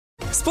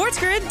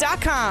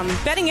SportsGrid.com.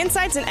 Betting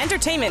insights and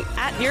entertainment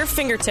at your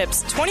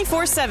fingertips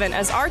 24/7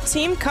 as our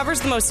team covers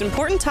the most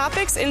important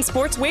topics in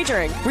sports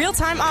wagering.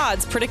 Real-time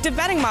odds, predictive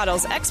betting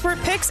models, expert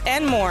picks,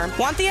 and more.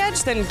 Want the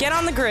edge? Then get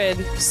on the grid.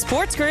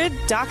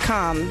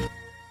 SportsGrid.com.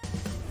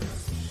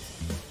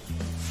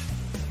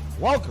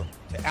 Welcome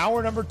to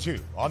hour number 2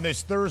 on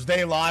this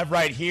Thursday live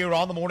right here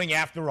on the morning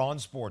after on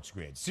Sports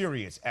Grid.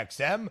 Sirius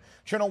XM,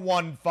 channel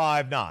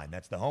 159.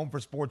 That's the home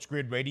for Sports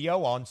Grid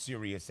Radio on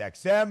Sirius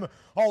XM.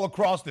 All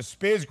across the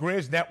Spiz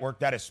Grizz network,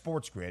 that is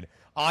Sports Grid.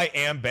 I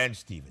am Ben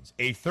Stevens.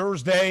 A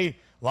Thursday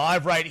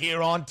live right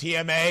here on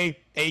TMA,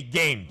 a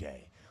game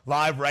day.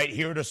 Live right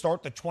here to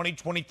start the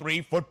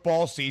 2023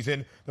 football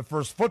season. The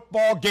first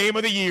football game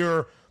of the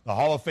year. The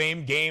Hall of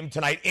Fame game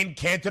tonight in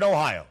Canton,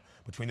 Ohio,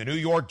 between the New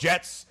York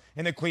Jets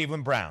and the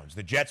Cleveland Browns.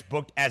 The Jets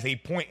booked as a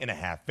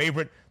 1.5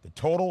 favorite. The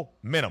total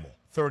minimal,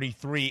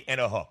 33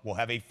 and a hook. We'll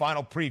have a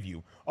final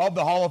preview of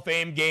the Hall of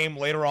Fame game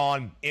later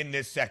on in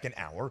this second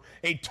hour.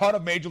 A ton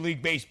of Major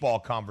League Baseball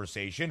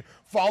conversation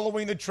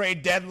following the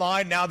trade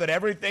deadline now that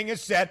everything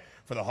is set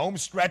for the home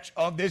stretch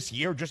of this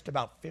year. Just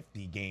about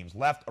 50 games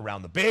left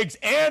around the bigs.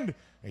 And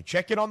a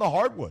check-in on the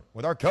hardwood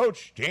with our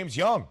coach, James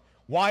Young.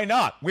 Why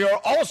not? We are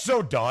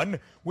also done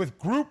with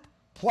group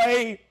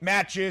play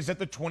matches at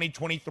the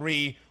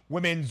 2023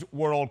 Women's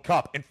World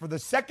Cup. And for the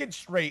second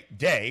straight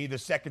day, the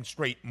second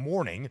straight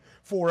morning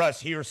for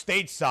us here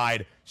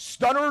stateside,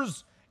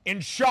 stunners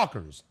and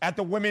shockers at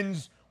the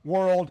Women's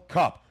World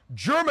Cup.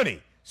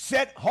 Germany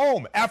sent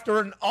home after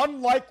an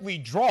unlikely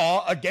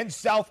draw against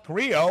South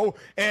Korea,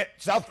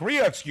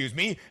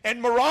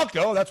 and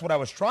Morocco, that's what I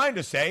was trying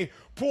to say,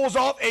 pulls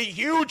off a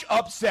huge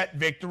upset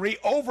victory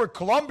over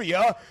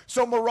Colombia.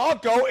 So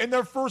Morocco, in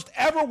their first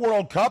ever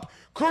World Cup,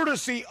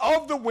 courtesy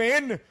of the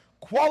win,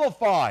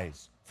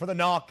 qualifies for the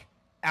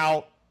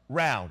knockout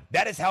round.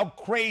 That is how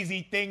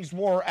crazy things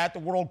were at the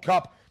World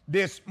Cup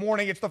this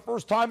morning. It's the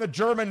first time the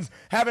Germans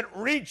haven't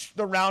reached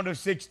the round of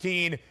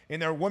 16 in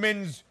their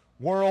Women's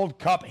World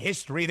Cup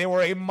history. They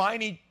were a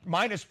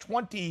minus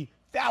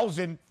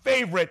 20,000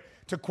 favorite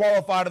to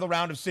qualify to the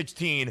round of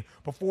 16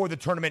 before the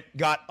tournament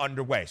got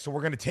underway. So we're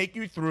going to take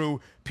you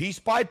through piece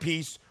by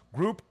piece,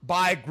 group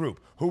by group,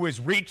 who has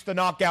reached the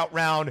knockout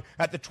round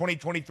at the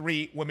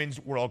 2023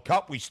 Women's World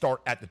Cup. We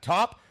start at the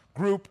top.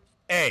 Group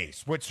A.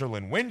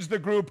 Switzerland wins the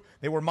group.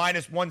 They were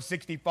minus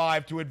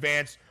 165 to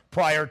advance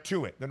prior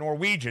to it. The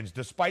Norwegians,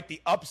 despite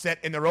the upset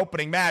in their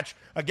opening match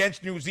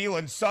against New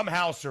Zealand,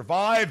 somehow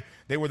survive.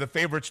 They were the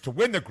favorites to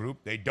win the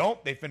group. They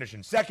don't. They finish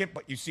in second,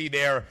 but you see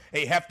there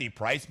a hefty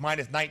price,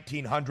 minus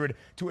 1,900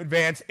 to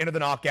advance into the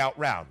knockout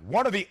round.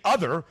 One of the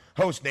other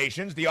host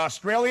nations, the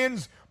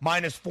Australians,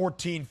 minus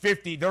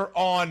 1,450. They're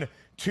on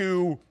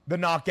to the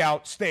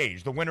knockout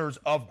stage. The winners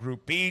of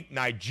Group B,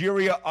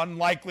 Nigeria,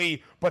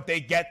 unlikely, but they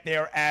get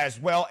there as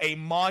well. A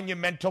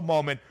monumental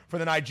moment for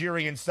the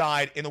Nigerian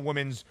side in the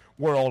Women's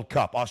World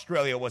Cup.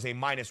 Australia was a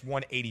minus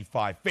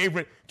 185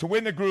 favorite to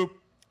win the group,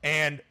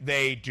 and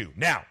they do.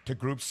 Now, to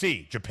Group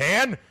C.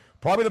 Japan,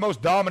 probably the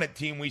most dominant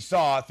team we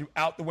saw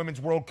throughout the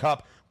Women's World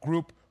Cup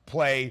group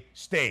play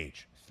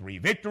stage. 3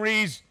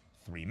 victories,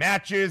 3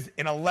 matches,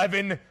 an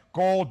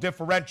 11-goal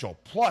differential,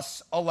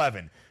 plus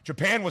 11.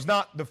 Japan was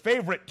not the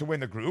favorite to win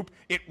the group.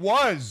 It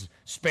was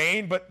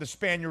Spain, but the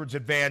Spaniards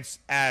advanced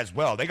as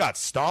well. They got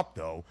stomped,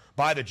 though,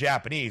 by the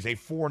Japanese, a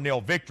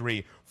 4-0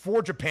 victory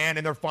for Japan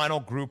in their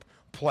final group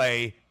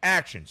play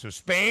action. So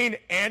Spain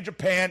and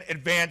Japan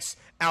advance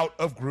out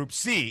of Group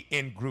C.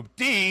 In Group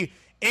D,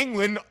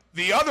 England,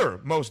 the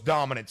other most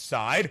dominant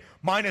side,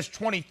 minus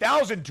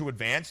 20,000 to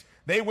advance.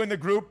 They win the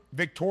group,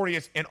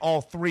 victorious in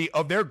all 3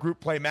 of their group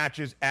play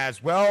matches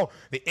as well.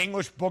 The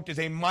English booked as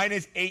a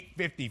minus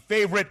 850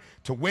 favorite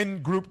to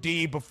win Group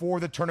D before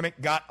the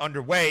tournament got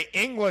underway.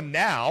 England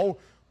now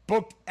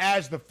booked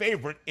as the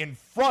favorite in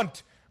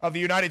front of the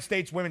United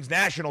States women's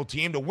national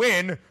team to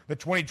win the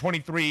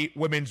 2023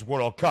 Women's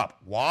World Cup.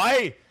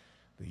 Why?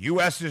 The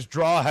U.S.'s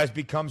draw has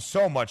become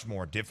so much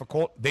more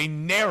difficult. They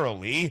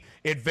narrowly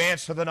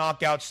advanced to the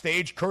knockout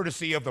stage,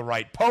 courtesy of the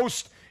right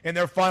post, in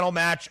their final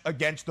match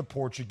against the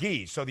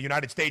Portuguese. So the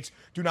United States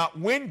do not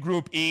win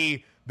Group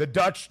E. The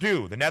Dutch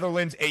do. The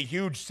Netherlands, a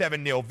huge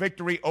 7-0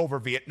 victory over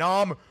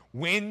Vietnam,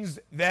 wins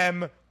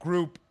them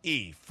Group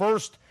E.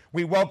 First,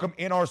 we welcome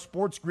in our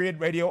Sports Grid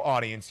radio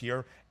audience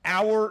here,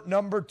 hour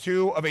number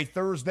 2 of a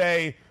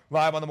Thursday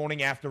live on the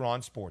morning after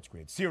on Sports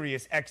Grid.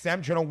 Sirius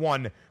XM, channel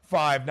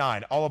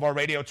 159. All of our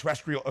radio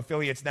terrestrial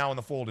affiliates now in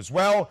the fold as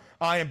well.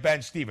 I am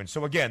Ben Stevens.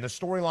 So again, the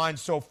storyline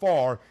so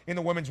far in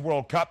the Women's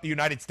World Cup, the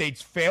United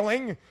States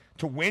failing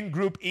to win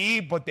Group E,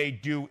 but they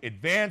do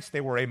advance.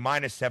 They were a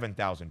minus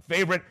 7,000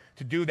 favorite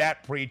to do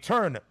that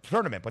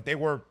pre-tournament, but they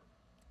were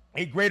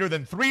a greater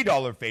than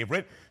 $3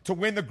 favorite to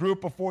win the group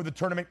before the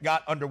tournament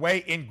got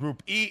underway in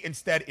Group E.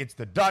 Instead, it's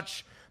the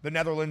Dutch, the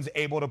Netherlands,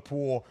 able to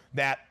pull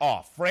that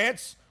off.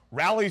 France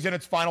rallies in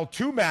its final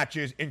 2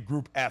 matches in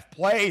Group F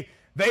play.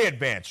 They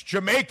advance.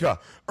 Jamaica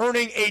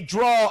earning a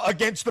draw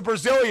against the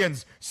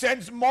Brazilians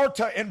sends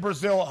Marta in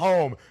Brazil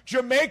home.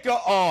 Jamaica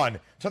on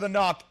to the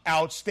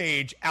knockout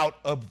stage out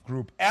of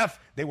Group F.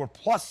 They were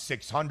plus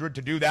 600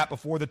 to do that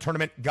before the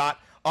tournament got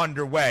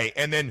underway.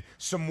 And then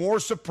some more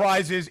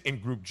surprises in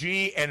Group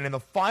G and in the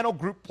final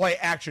group play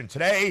action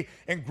today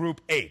in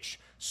Group H.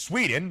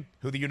 Sweden,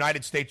 who the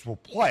United States will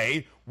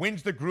play,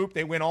 wins the group.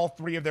 They win all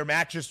three of their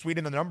matches.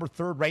 Sweden, the number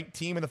 3rd ranked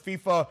team in the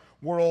FIFA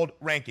World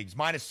Rankings.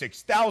 Minus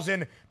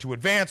 6,000 to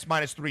advance,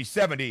 minus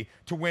 370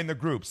 to win the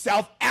group.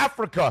 South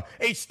Africa,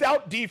 a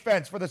stout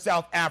defense for the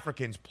South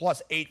Africans,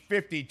 plus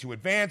 850 to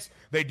advance.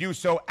 They do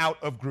so out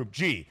of Group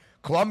G.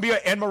 Colombia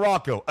and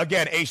Morocco,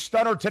 again, a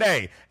stunner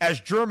today as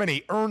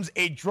Germany earns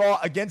a draw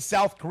against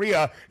South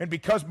Korea. And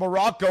because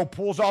Morocco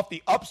pulls off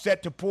the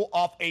upset to pull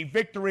off a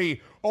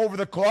victory over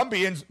the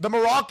Colombians, the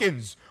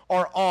Moroccans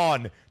are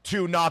on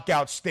to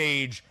knockout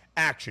stage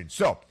action.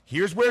 So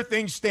here's where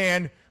things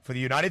stand for the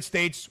United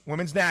States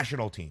women's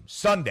national team.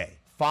 Sunday,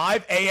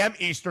 5 a.m.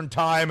 Eastern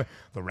time,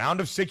 the round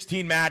of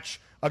 16 match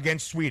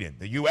against Sweden.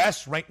 The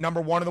U.S. ranked number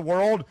 1 in the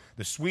world.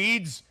 The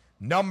Swedes,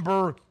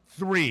 number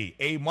 3,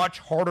 a much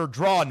harder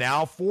draw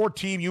now for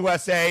Team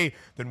USA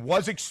than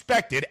was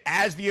expected,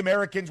 as the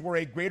Americans were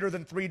a greater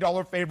than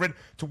 $3 favorite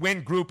to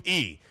win Group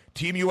E.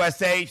 Team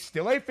USA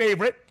still a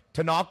favorite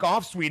to knock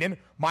off Sweden,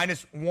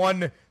 minus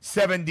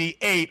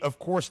 178. Of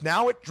course,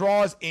 now it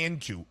draws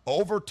into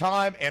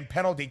overtime and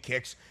penalty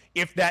kicks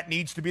if that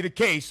needs to be the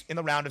case in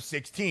the round of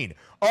 16.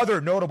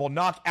 Other notable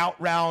knockout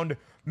round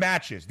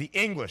matches. The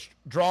English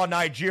draw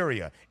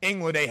Nigeria.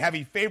 England, a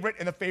heavy favorite,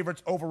 and the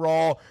favorites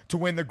overall to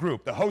win the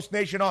group. The host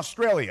nation,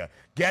 Australia,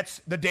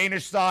 gets the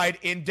Danish side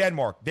in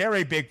Denmark. They're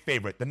a big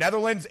favorite. The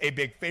Netherlands, a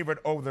big favorite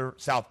over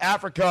South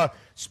Africa.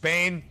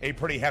 Spain, a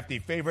pretty hefty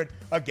favorite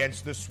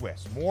against the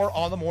Swiss. More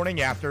on the morning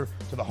after.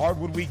 To the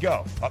hardwood we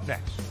go. Up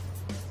next.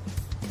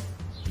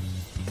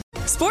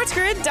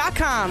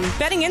 SportsGrid.com.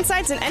 Betting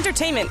insights and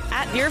entertainment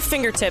at your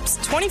fingertips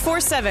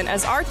 24/7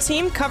 as our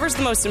team covers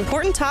the most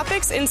important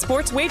topics in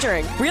sports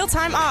wagering.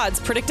 Real-time odds,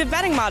 predictive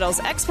betting models,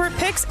 expert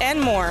picks,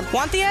 and more.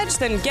 Want the edge?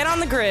 Then get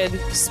on the grid.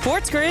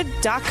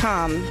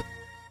 SportsGrid.com.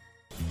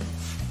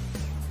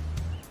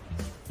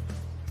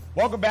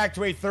 Welcome back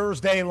to a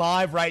Thursday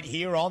live right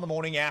here on the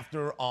morning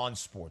after on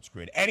Sports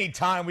Grid.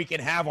 Anytime we can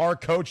have our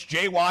coach,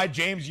 JY,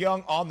 James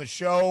Young, on the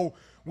show,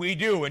 we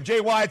do. And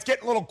JY, it's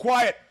getting a little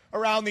quiet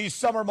around these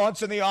summer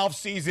months in the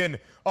offseason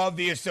of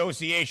the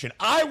association.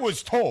 I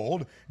was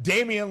told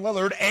Damian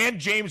Lillard and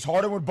James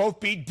Harden would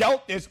both be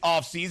dealt this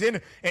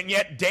offseason, and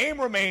yet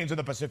Dame remains in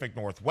the Pacific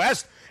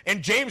Northwest,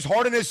 and James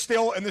Harden is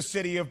still in the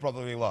city of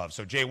brotherly love.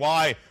 So,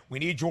 JY, we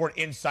need your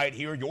insight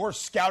here, your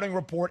scouting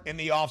report in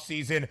the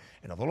offseason,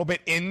 and a little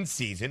bit in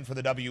season for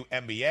the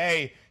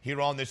WNBA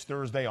here on this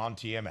Thursday on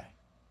TMA.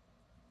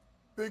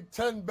 Big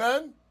 10,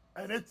 Ben,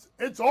 and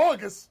it's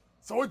August.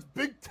 So it's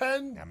Big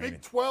 10, yeah,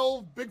 Big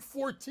 12, Big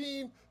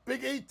 14,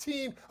 Big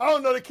 18. I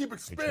don't know, they keep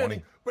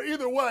expanding. But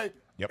either way,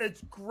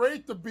 It's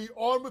great to be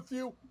on with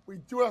you. We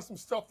do have some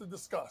stuff to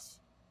discuss.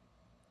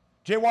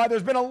 JY,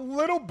 there's been a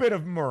little bit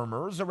of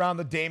murmurs around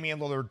the Damian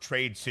Lillard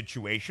trade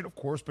situation, of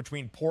course,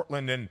 between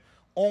Portland and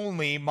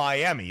only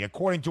Miami.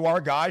 According to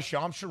our guy,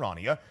 Shams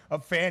Charania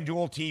of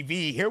FanDuel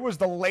TV, here was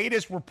the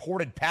latest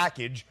reported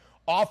package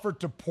offered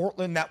to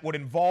Portland that would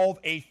involve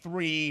a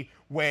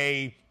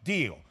 3-way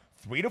deal.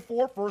 3 to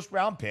 4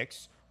 first-round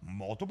picks,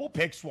 multiple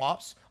pick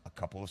swaps, a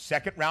couple of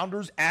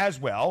second-rounders as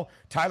well.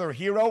 Tyler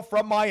Hero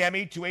from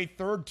Miami to a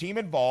third team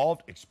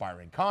involved,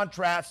 expiring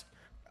contracts,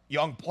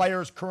 young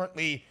players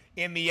currently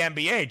in the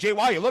NBA.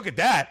 JY, you look at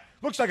that.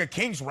 Looks like a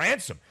king's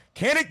ransom.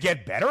 Can it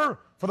get better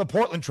for the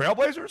Portland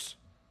Trailblazers?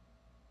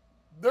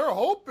 They're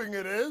hoping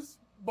it is,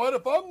 but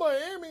if I'm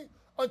Miami,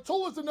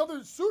 until there's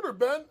another suitor,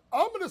 Ben,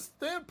 I'm going to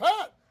stand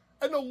pat.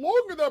 And the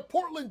longer that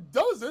Portland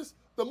does this,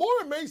 the more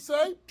it may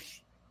say,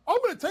 I'm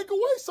going to take away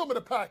some of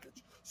the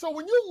package. So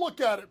when you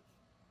look at it,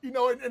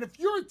 and if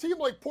you're a team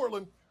like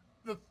Portland,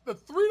 the 3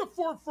 to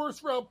 4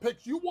 first-round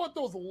picks, you want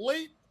those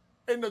late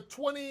in the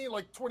 20,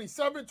 like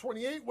 27,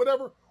 28,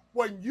 whatever,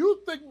 when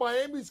you think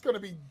Miami's going to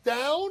be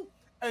down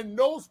and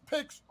those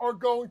picks are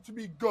going to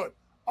be good.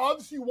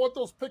 Obviously, you want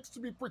those picks to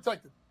be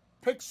protected.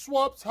 Pick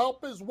swaps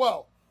help as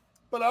well.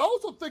 But I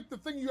also think the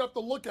thing you have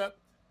to look at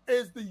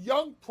is the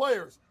young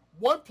players.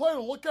 One player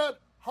to look at,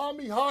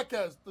 Jaime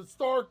Jaquez, the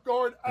star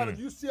guard out of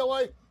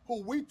UCLA,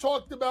 who we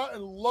talked about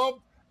and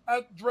loved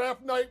at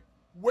draft night,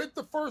 went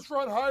the first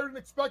round higher than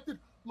expected,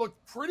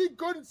 looked pretty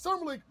good in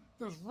Summer League.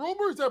 There's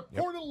rumors that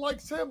Portland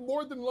likes him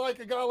more than like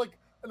a guy like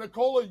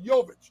Nikola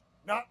Jovic.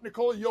 Not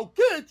Nikola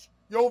Jokic,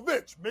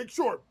 Jovic. Make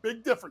sure.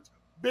 Big difference.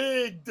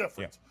 Big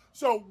difference. Yeah.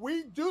 So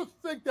we do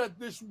think that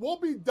this will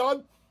be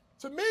done.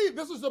 To me,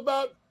 this is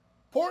about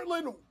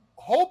Portland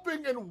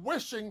hoping and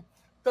wishing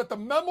that the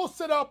memo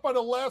set out by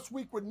the last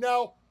week would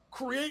now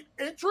create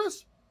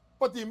interest.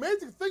 But the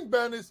amazing thing,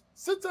 Ben, is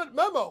since that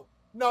memo,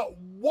 not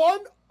one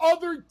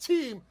other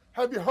team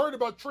have you heard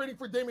about trading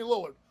for Damian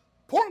Lillard.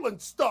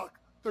 Portland's stuck.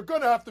 They're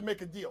going to have to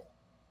make a deal.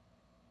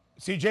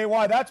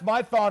 CJY, that's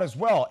my thought as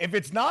well. If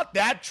it's not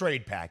that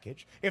trade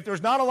package, if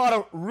there's not a lot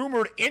of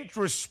rumored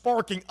interest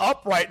sparking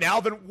up right now,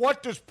 then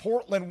what does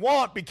Portland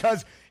want?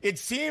 Because it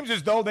seems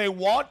as though they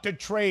want to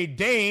trade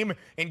Dame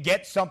and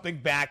get something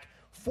back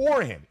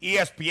for him.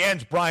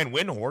 ESPN's Brian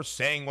Windhorst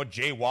saying what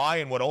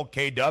JY and what old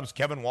K-Dub's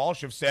Kevin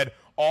Walsh have said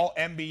all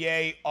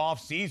NBA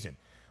offseason.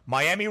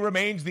 Miami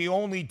remains the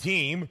only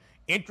team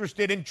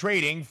interested in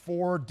trading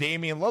for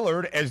Damian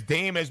Lillard, as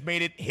Dame has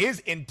made it his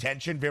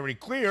intention very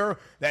clear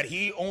that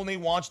he only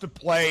wants to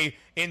play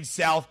in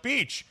South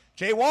Beach.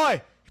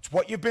 JY, it's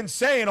what you've been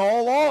saying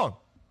all along.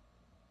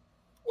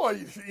 Well,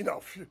 you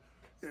know,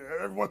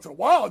 every once in a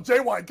while,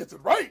 JY gets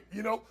it right,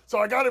 so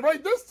I got it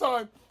right this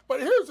time. But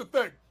here's the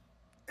thing,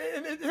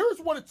 and here's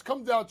what it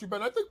comes down to,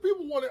 Ben. I think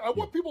I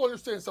want people to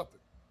understand something.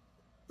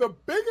 The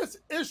biggest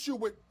issue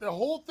with the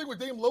whole thing with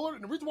Dame Lillard,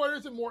 and the reason why there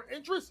isn't more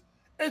interest,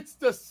 it's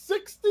the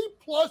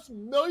 $60+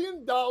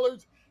 million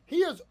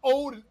he has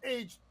owed in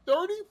age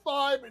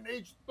 35 and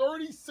age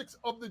 36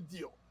 of the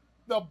deal.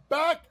 The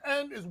back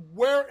end is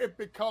where it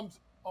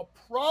becomes a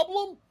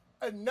problem,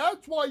 and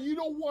that's why you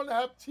don't want to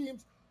have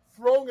teams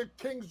throwing a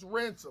king's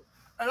ransom.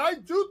 And I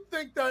do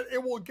think that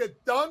it will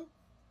get done.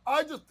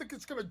 I just think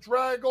it's going to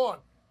drag on.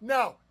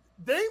 Now,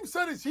 Dame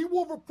said he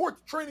will report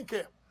to training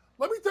camp.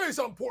 Let me tell you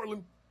something,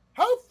 Portland.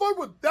 Have fun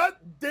with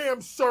that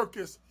damn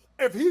circus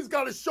if he's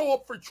got to show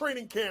up for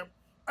training camp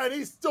and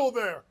he's still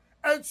there,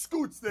 and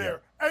Scoot's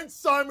there, and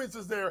Simons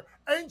is there,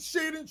 and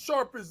Shaedon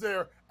Sharpe is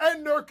there,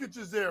 and Nurkic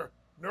is there.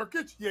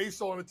 Nurkic? Yeah, he's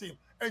still on the team.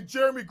 And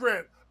Jeremy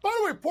Grant. By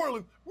the way,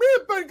 Portland, me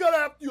and Ben got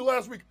after you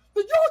last week.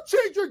 Did y'all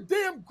change your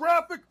damn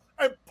graphic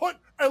and put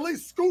at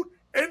least Scoot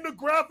in the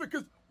graphic?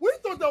 Because we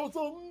thought that was a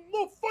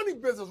little funny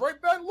business,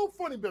 right, Ben? A little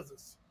funny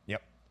business.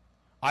 Yep.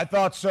 I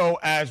thought so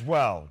as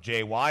well,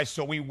 JY.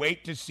 So we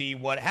wait to see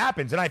what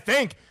happens. And I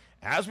think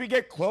as we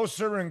get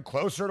closer and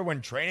closer to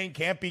when training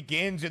camp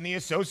begins in the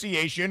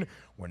association,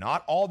 we're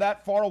not all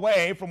that far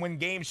away from when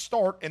games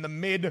start in the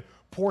mid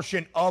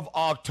portion of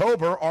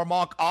October. Our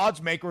mock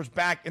odds makers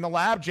back in the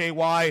lab,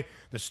 JY.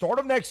 The start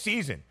of next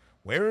season,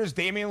 where is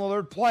Damian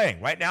Lillard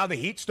playing? Right now, the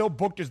Heat still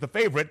booked as the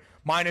favorite,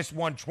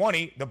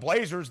 -120. The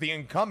Blazers, the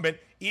incumbent,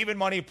 even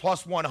money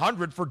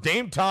 +100 for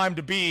Dame time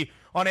to be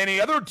on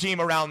any other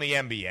team around the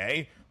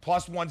NBA,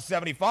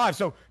 +175.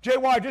 So,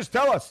 JY, just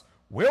tell us,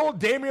 will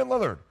Damian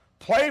Lillard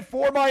play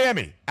for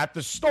Miami at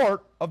the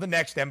start of the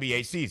next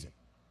NBA season?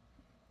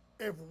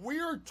 If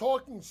we're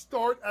talking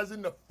start as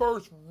in the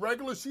first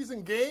regular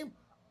season game,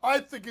 I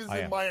think it's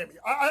in Miami.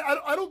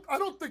 I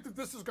don't think that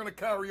this is going to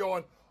carry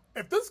on.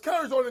 If this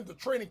carries on into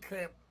training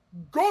camp,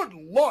 good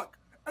luck.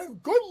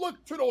 And good luck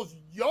to those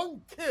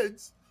young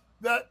kids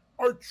that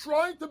are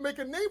trying to make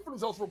a name for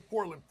themselves for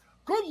Portland.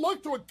 Good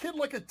luck to a kid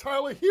like a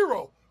Tyler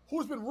Hero,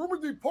 who's been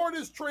rumored to be part of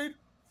this trade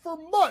for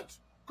months.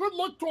 Good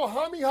luck to a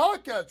Jaime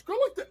Jaquez. Good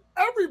luck to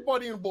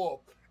everybody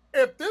involved.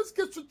 If this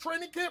gets to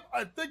training camp,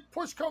 I think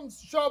push comes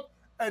to shove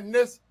and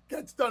this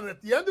gets done. And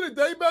at the end of the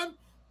day, Ben,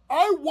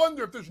 I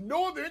wonder if there's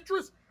no other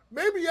interest,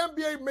 maybe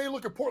NBA may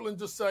look at Portland and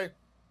just say,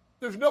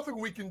 there's nothing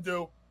we can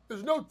do.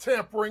 There's no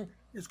tampering.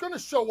 He's going to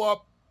show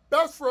up.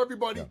 Best for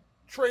everybody.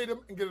 Trade him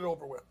and get it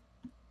over with.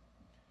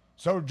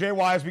 So,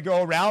 JY, as we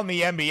go around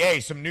the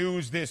NBA, some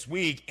news this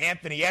week.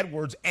 Anthony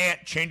Edwards,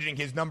 changing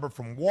his number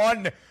from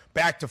 1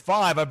 back to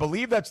 5. I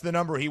believe that's the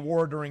number he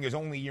wore during his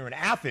only year in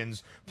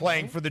Athens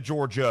playing for the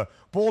Georgia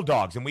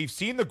Bulldogs. And we've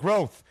seen the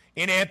growth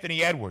in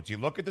Anthony Edwards. You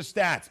look at the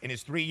stats in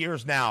his 3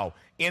 years now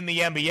in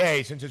the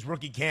NBA since his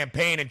rookie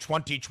campaign in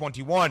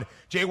 2021.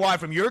 JY,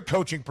 from your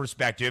coaching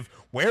perspective,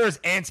 where has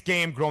Ant's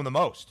game grown the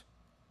most?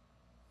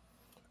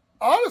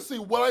 Honestly,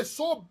 what I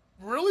saw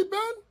really,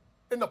 Ben,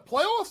 in the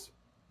playoffs,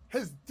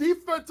 his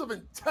defensive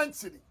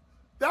intensity.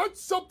 That's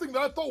something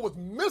that I thought was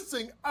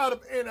missing out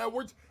of Ant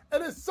Edwards,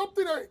 and it's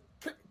something that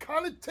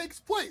kind of takes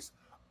place.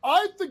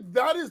 I think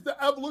that is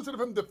the evolution of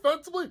him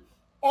defensively.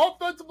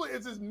 Offensively,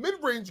 it's his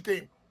mid-range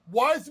game.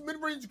 Why has the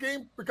mid-range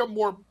game become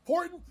more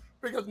important?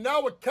 Because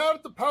now with Cat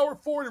at the power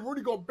forward and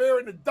Rudy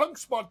Gobert in the dunk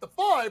spot at the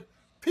 5,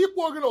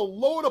 people are going to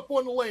load up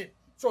on the lane.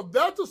 So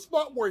that's a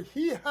spot where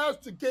he has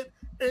to get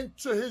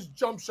into his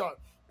jump shot.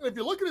 And if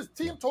you look at his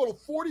team total,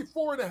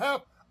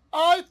 44.5,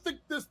 I think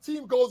this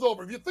team goes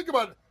over. If you think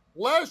about it,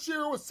 last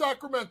year it was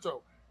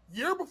Sacramento.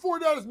 Year before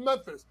that is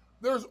Memphis.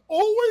 There's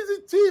always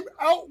a team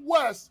out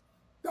west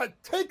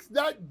that takes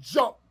that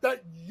jump,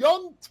 that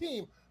young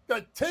team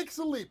that takes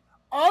a leap.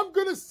 I'm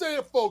going to say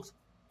it, folks.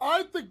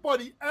 I think by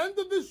the end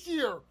of this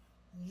year,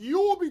 you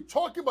will be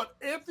talking about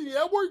Anthony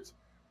Edwards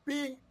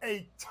being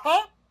a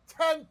top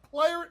 10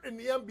 player in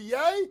the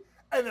NBA.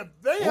 And if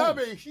they have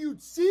a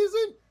huge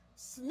season,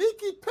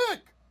 sneaky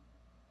pick,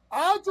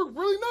 odds are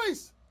really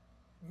nice.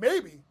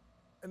 Maybe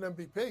an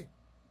MVP.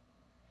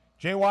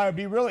 JY, it'd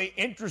be really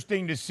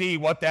interesting to see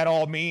what that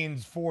all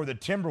means for the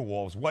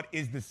Timberwolves. What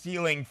is the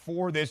ceiling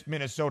for this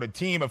Minnesota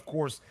team? Of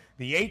course,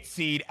 the 8th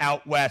seed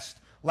out west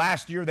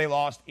Last year, they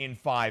lost in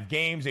 5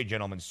 games, a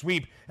gentleman's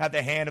sweep at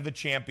the hand of the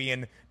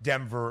champion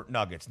Denver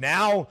Nuggets.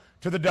 Now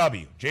to the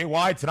W.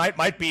 JY, tonight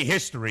might be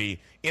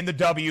history in the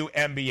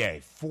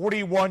WNBA.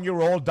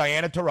 41-year-old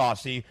Diana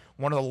Taurasi,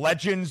 one of the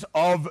legends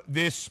of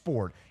this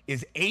sport,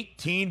 is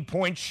 18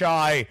 points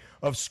shy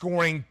of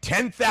scoring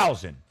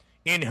 10,000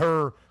 in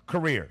her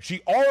career.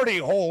 She already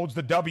holds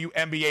the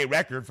WNBA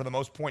record for the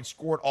most points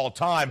scored all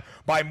time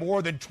by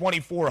more than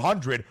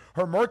 2,400.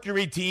 Her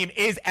Mercury team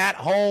is at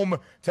home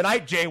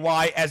tonight,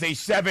 JY, as a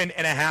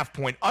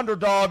 7.5-point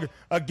underdog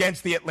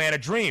against the Atlanta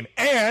Dream.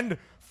 And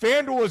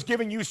FanDuel is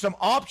giving you some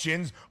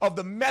options of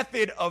the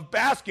method of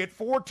basket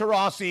for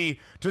Taurasi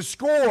to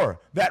score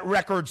that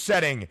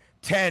record-setting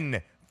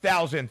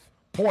 10,000th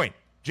point.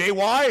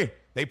 JY,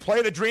 they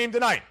play the Dream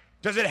tonight.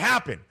 Does it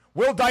happen?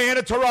 Will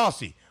Diana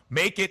Taurasi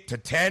make it to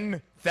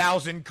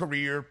 10,000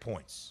 career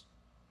points?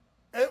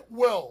 It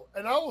will.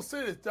 And I will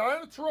say this,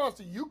 Diana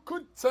Taurasi, you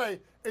could say,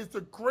 is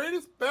the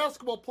greatest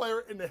basketball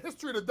player in the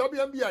history of the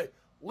WNBA.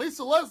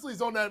 Lisa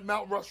Leslie's on that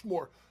Mount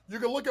Rushmore. You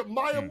can look at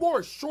Maya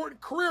Moore's short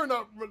career in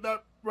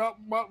that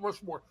Mount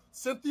Rushmore.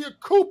 Cynthia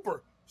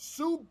Cooper,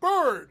 Sue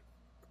Bird,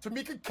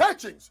 Tamika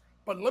Catchings.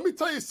 But let me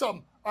tell you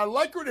something. I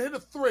like her to hit a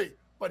 3.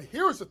 But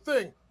here's the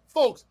thing,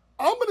 folks.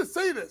 I'm going to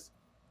say this.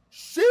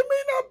 She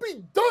may not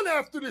be done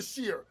after this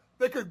year.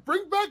 They could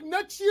bring back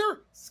next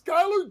year.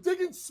 Skylar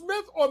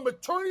Diggins-Smith on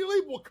maternity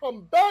leave will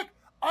come back.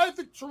 I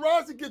think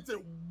Taurasi gets it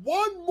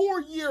one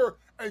more year,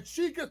 and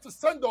she gets a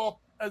send-off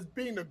as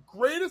being the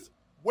greatest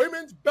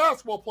women's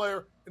basketball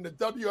player in the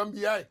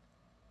WNBA.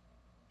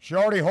 She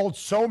already holds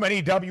so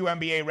many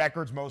WNBA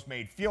records, most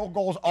made field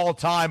goals all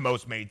time,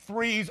 most made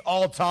threes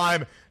all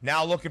time.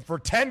 Now looking for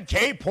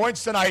 10K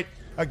points tonight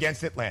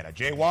against Atlanta.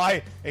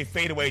 JY, a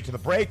fadeaway to the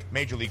break.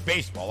 Major League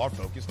Baseball, our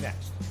focus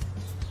next.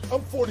 I'm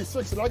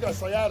 46 and I got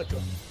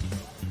sciatica.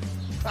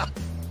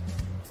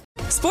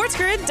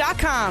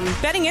 SportsGrid.com.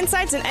 Betting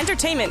insights and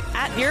entertainment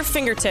at your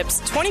fingertips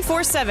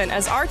 24/7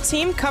 as our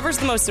team covers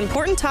the most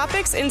important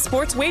topics in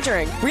sports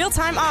wagering.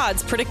 Real-time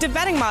odds, predictive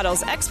betting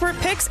models, expert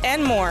picks,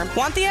 and more.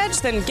 Want the edge?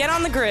 Then get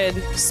on the grid.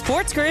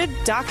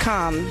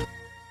 SportsGrid.com.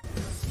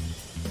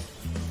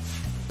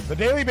 The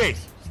Daily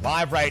Base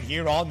live right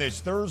here on this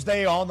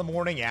Thursday on the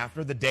morning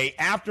after the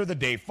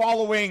day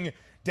following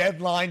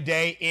deadline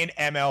day in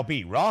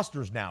MLB.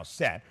 Rosters now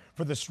set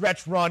for the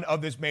stretch run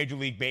of this Major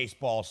League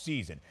Baseball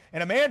season.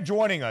 And a man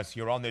joining us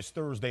here on this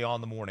Thursday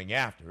on the morning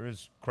after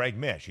is Craig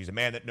Mish. He's a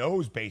man that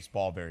knows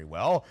baseball very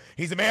well.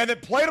 He's a man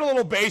that played a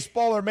little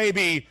baseball or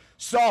maybe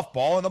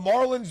softball in the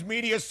Marlins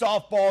media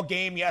softball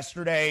game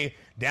yesterday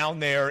down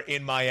there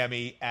in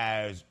Miami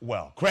as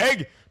well.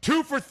 Craig,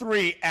 2 for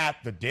 3 at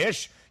the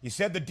dish. You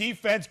said the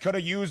defense could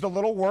have used a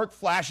little work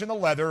flashing the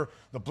leather.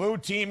 The blue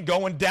team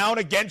going down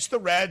against the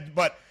red.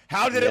 But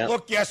how did it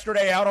look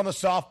yesterday out on the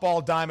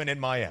softball diamond in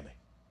Miami?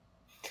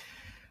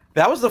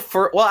 That was the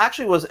first. Well,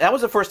 actually, that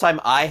was the first time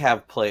I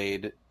have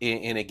played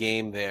in a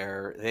game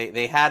there.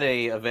 They had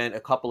a event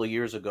a couple of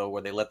years ago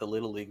where they let the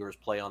little leaguers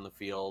play on the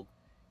field,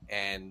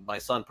 and my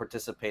son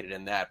participated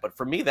in that. But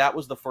for me, that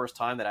was the first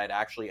time that I'd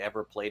actually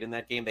ever played in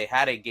that game. They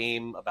had a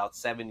game about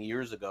 7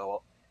 years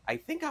ago. I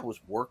think I was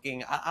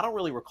working. I don't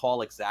really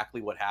recall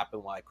exactly what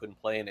happened, why I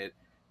couldn't play in it.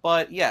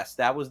 But yes,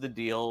 that was the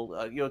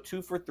deal.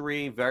 2 for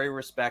 3, very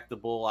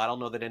respectable. I don't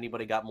know that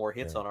anybody got more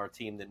hits on our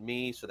team than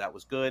me, so that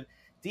was good.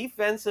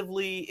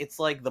 Defensively, it's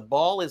like the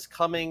ball is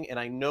coming and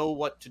I know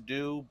what to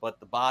do, but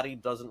the body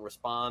doesn't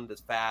respond as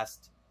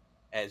fast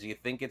as you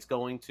think it's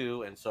going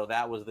to. And so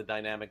that was the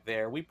dynamic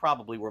there. We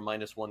probably were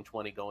minus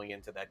 120 going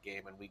into that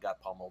game and we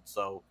got pummeled.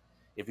 So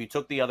if you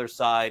took the other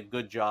side,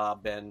 good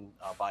job, Ben,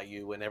 by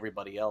you and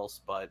everybody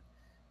else. But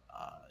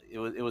it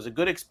was a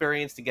good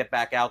experience to get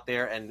back out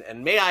there.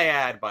 And may I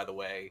add, by the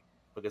way,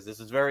 because this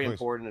is very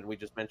important, and we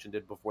just mentioned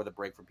it before the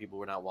break for people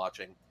who are not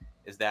watching,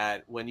 is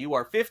that when you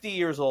are 50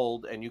 years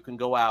old and you can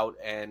go out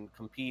and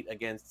compete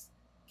against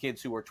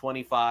kids who are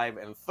 25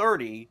 and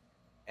 30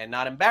 and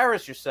not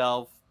embarrass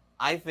yourself,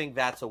 I think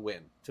that's a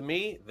win. To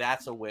me,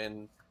 that's a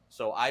win.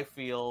 So I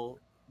feel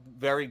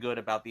very good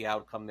about the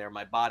outcome there.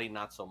 My body,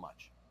 not so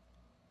much.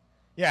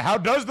 Yeah, how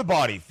does the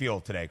body feel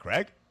today,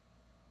 Craig?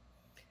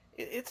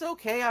 It's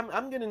okay.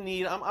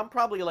 I'm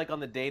probably like on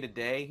the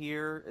day-to-day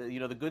here.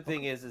 The good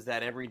thing is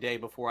that every day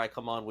before I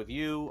come on with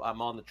you,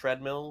 I'm on the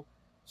treadmill.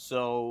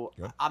 So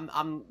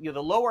I'm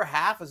the lower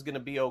half is going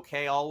to be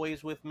okay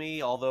always with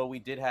me. Although we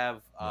did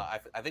have, I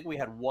think we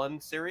had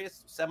one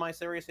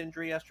semi-serious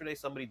injury yesterday.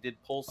 Somebody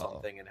did pull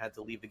something and had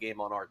to leave the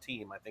game on our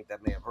team. I think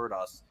that may have hurt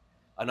us.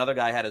 Another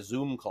guy had a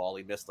Zoom call.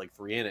 He missed like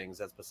 3 innings.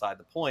 That's beside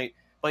the point.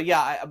 But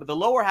yeah, the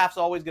lower half's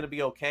always going to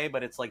be okay.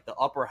 But it's like the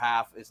upper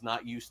half is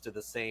not used to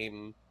the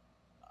same,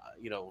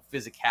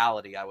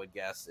 physicality, I would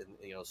guess,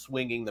 and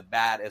swinging the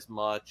bat as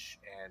much.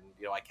 And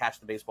I catch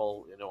the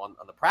baseball, on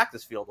the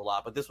practice field a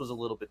lot, but this was a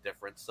little bit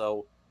different.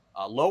 So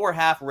lower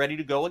half ready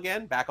to go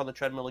again, back on the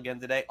treadmill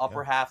again today.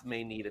 Upper half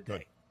may need a day.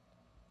 Good.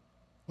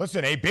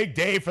 Listen, a big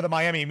day for the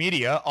Miami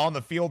media on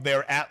the field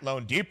there at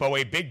Lone Depot.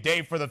 A big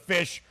day for the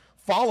Fish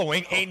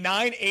following a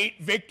 9-8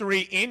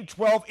 victory in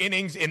 12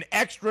 innings in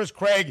extras.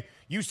 Craig,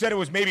 you said it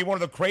was maybe one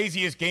of the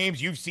craziest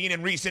games you've seen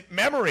in recent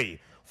memory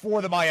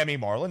for the Miami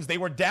Marlins. They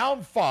were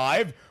down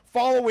 5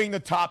 following the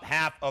top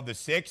half of the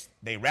 6th.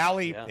 They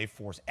rallied, they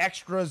forced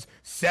extras,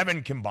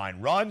 7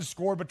 combined runs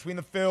scored between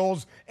the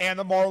Phils and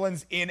the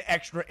Marlins in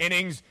extra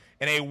innings,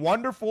 and a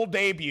wonderful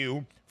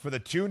debut for the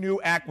 2 new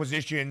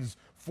acquisitions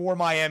for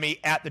Miami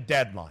at the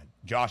deadline.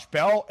 Josh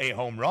Bell, a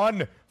home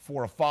run,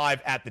 4 of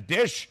 5 at the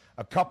dish,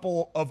 a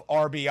couple of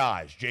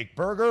RBIs. Jake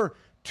Berger,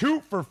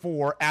 2 for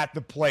 4 at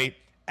the plate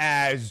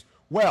as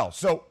well.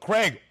 So,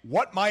 Craig,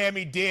 what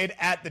Miami did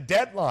at the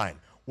deadline,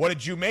 what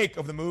did you make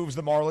of the moves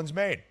the Marlins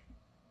made?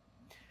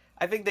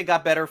 I think they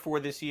got better for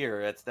this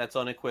year. That's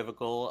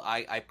unequivocal.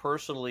 I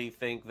personally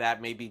think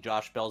that may be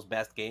Josh Bell's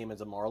best game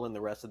as a Marlin the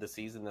rest of the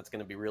season. That's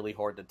going to be really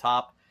hard to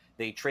top.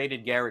 They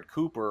traded Garrett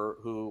Cooper,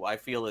 who I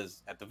feel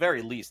is at the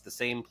very least the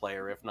same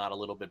player, if not a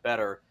little bit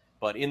better.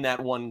 But in that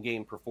one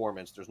game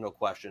performance, there's no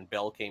question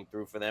Bell came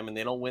through for them, and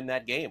they don't win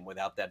that game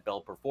without that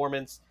Bell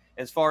performance.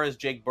 As far as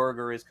Jake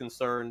Berger is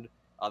concerned,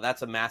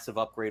 that's a massive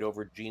upgrade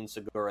over Gene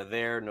Segura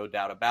there, no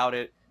doubt about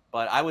it.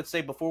 But I would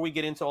say before we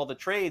get into all the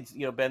trades,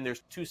 Ben,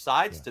 there's 2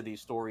 sides to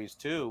these stories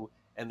too.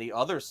 And the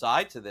other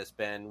side to this,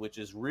 Ben, which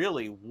is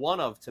really one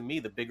of, to me,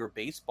 the bigger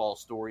baseball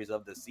stories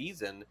of the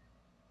season,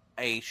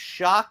 a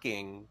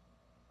shocking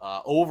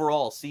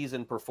overall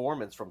season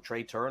performance from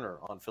Trey Turner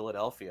on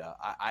Philadelphia.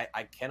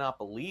 I cannot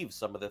believe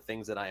some of the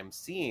things that I am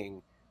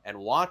seeing and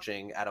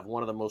watching out of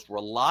one of the most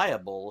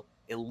reliable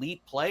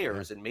elite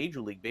players in Major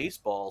League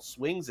Baseball.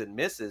 Swings and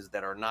misses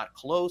that are not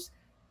close,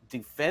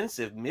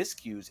 defensive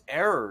miscues,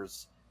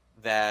 errors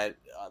that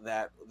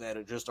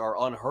just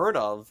are unheard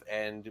of.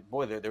 And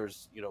boy,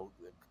 there's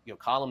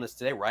columnists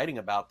today writing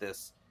about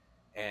this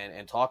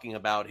and talking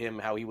about him,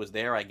 how he was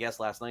there, I guess,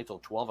 last night till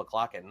 12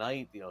 o'clock at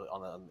night,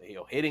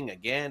 hitting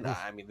again.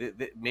 I mean,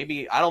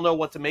 maybe I don't know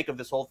what to make of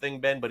this whole thing,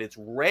 Ben, but it's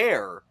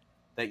rare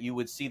that you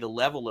would see the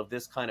level of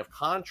this kind of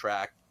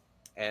contract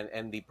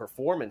and the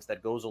performance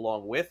that goes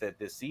along with it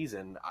this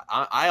season.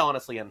 I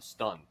honestly am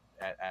stunned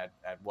at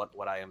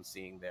what I am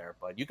seeing there.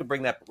 But you can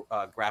bring that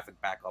graphic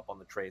back up on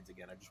the trades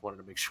again. I just wanted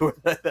to make sure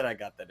that I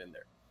got that in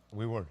there.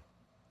 We would.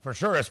 For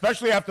sure,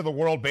 especially after the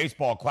World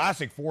Baseball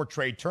Classic for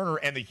Trey Turner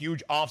and the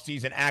huge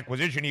offseason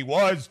acquisition he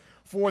was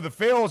for the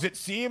Phils, it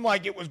seemed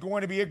like it was going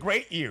to be a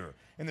great year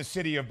in the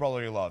city of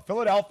brotherly love.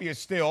 Philadelphia is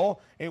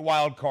still a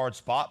wild card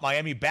spot.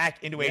 Miami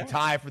back into a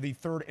tie for the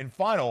 3rd and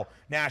final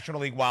National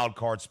League wild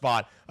card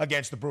spot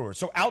against the Brewers.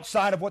 So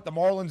outside of what the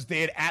Marlins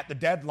did at the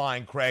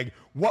deadline, Craig,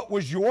 what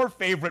was your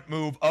favorite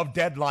move of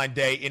deadline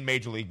day in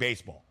Major League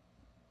Baseball?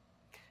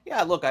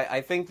 Yeah, look,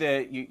 I think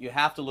that you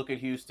have to look at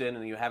Houston,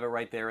 and you have it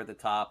right there at the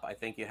top. I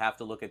think you have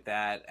to look at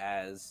that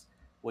as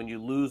when you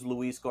lose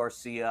Luis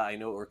Garcia. I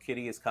know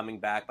Urquidy is coming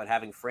back, but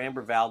having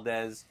Framber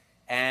Valdez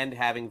and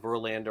having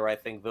Verlander, I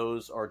think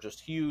those are just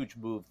huge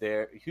moves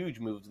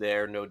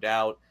there, no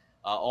doubt.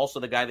 Also,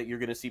 the guy that you're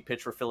going to see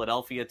pitch for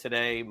Philadelphia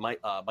today,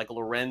 Michael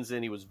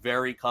Lorenzen, he was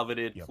very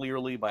coveted,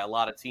 clearly, by a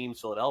lot of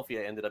teams.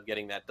 Philadelphia ended up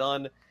getting that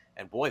done.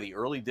 And boy, the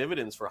early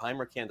dividends for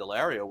Heimer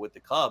Candelario with the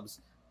Cubs.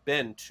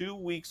 Ben, 2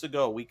 weeks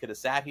ago, we could have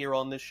sat here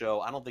on this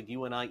show. I don't think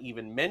you and I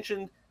even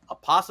mentioned a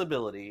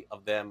possibility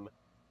of them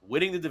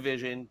winning the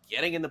division,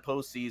 getting in the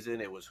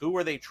postseason. It was who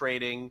are they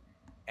trading?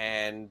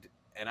 And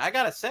I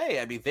got to say,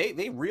 I mean,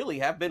 they really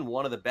have been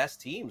one of the best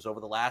teams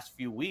over the last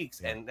few weeks.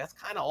 And that's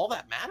kind of all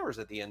that matters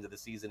at the end of the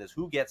season is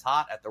who gets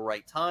hot at the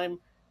right time.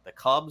 The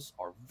Cubs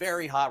are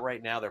very hot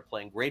right now. They're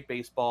playing great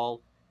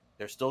baseball.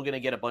 They're still going to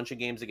get a bunch of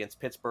games against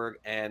Pittsburgh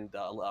and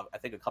I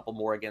think a couple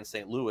more against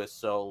St. Louis.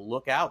 So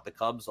look out. The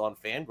Cubs on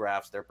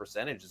Fangraphs, their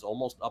percentage is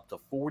almost up to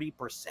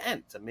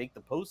 40% to make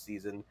the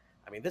postseason.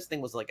 I mean, this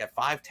thing was like at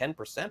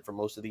 5-10% for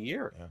most of the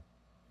year. Yeah.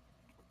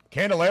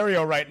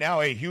 Candelario right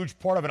now, a huge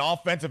part of an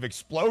offensive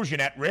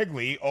explosion at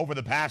Wrigley over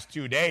the past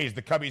 2 days.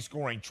 The Cubbies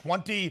scoring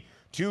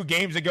 22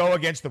 games ago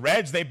against the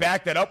Reds. They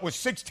backed that up with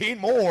 16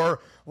 more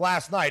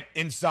last night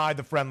inside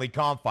the friendly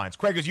confines.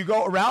 Craig, as you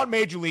go around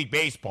Major League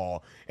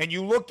Baseball and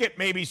you look at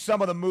maybe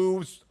some of the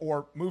moves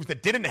or moves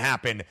that didn't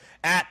happen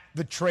at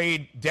the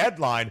trade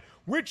deadline,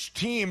 which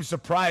team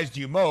surprised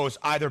you most,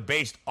 either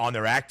based on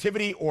their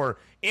activity or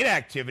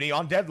inactivity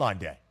on deadline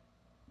day?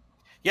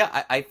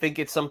 Yeah, I think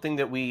it's something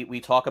that we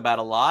talk about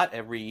a lot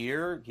every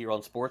year here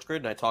on Sports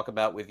Grid, and I talk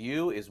about with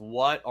you, is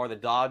what are the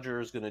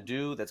Dodgers going to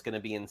do that's going to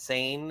be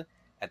insane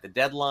at the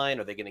deadline?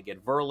 Are they going to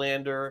get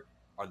Verlander?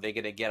 Are they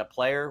going to get a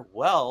player?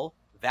 Well,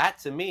 that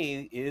to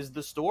me is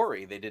the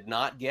story. They did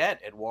not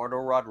get Eduardo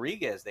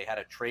Rodriguez. They had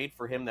a trade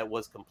for him that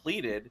was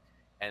completed,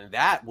 and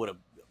that would have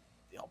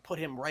put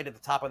him right at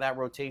the top of that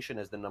rotation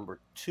as the number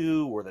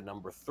 2 or the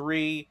number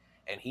 3.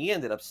 And he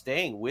ended up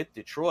staying with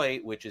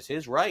Detroit, which is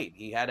his right.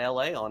 He had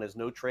LA on his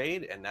no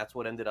trade, and that's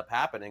what ended up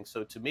happening.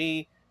 So to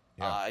me,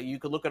 you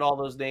could look at all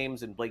those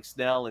names and Blake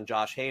Snell and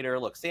Josh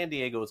Hader. Look, San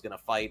Diego is going to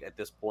fight at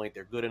this point.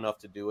 They're good enough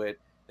to do it.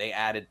 They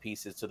added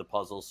pieces to the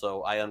puzzle,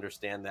 so I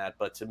understand that.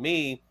 But to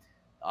me,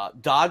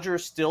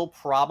 Dodgers still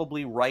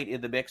probably right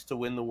in the mix to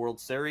win the World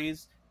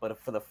Series. But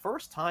for the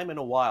first time in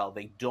a while,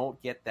 they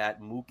don't get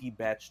that Mookie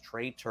Betts,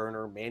 Trey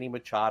Turner, Manny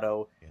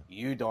Machado,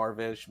 Yu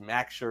Darvish,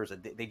 Max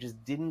Scherzer. They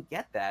just didn't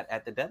get that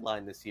at the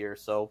deadline this year.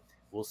 So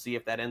we'll see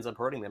if that ends up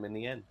hurting them in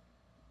the end.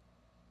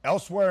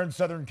 Elsewhere in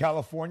Southern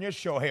California,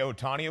 Shohei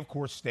Ohtani, of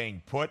course,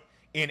 staying put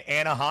in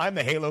Anaheim.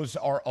 The Halos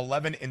are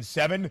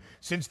 11-7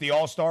 since the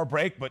All-Star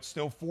break, but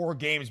still 4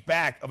 games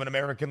back of an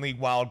American League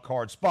wild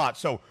card spot.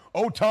 So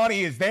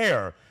Ohtani is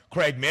there.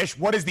 Craig Mish,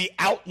 what is the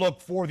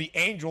outlook for the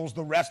Angels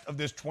the rest of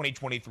this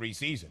 2023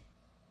 season?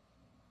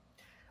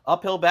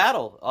 Uphill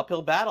battle.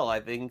 I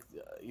think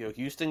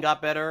Houston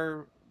got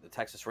better. The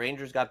Texas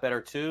Rangers got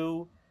better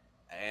too.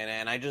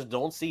 And I just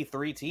don't see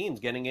 3 teams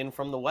getting in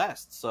from the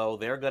West. So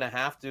they're going to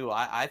have to,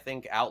 I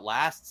think,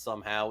 outlast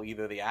somehow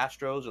either the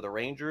Astros or the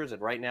Rangers.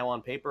 And right now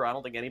on paper, I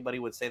don't think anybody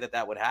would say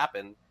that would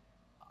happen.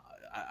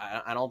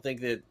 I don't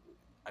think that,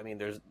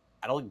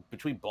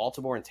 between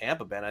Baltimore and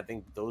Tampa, Ben, I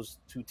think those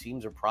 2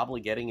 teams are probably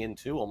getting in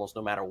too, almost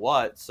no matter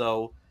what.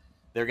 So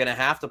they're going to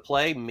have to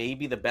play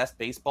maybe the best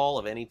baseball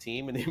of any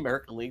team in the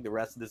American League the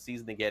rest of the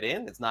season to get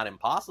in. It's not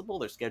impossible.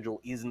 Their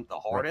schedule isn't the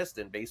hardest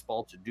in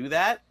baseball to do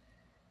that.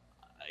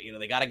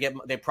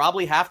 They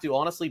probably have to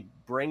honestly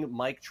bring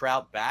Mike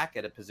Trout back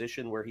at a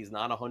position where he's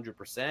not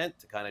 100%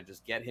 to kind of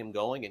just get him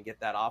going and get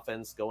that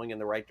offense going in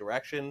the right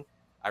direction.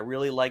 I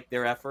really like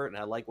their effort and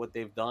I like what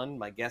they've done.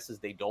 My guess is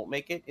they don't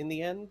make it in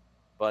the end,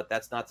 but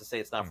that's not to say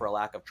it's not for a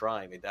lack of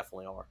trying. They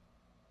definitely are.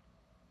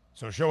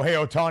 So Shohei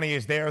Ohtani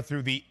is there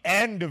through the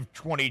end of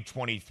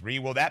 2023.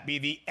 Will that be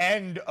the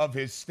end of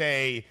his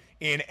stay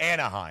in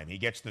Anaheim? He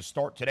gets the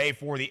start today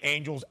for the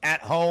Angels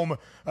at home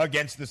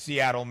against the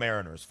Seattle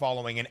Mariners,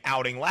 following an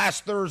outing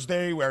last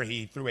Thursday where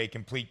he threw a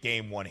complete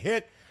game 1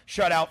 hit,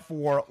 shutout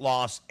for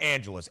Los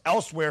Angeles.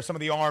 Elsewhere, some of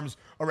the arms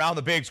around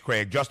the bigs,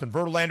 Craig. Justin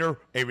Verlander,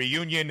 a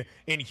reunion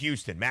in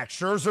Houston. Max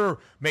Scherzer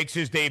makes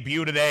his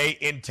debut today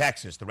in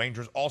Texas. The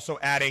Rangers also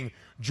adding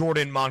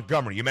Jordan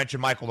Montgomery. You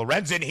mentioned Michael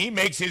Lorenzen. He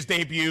makes his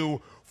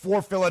debut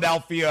for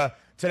Philadelphia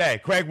today.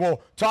 Craig,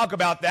 we'll talk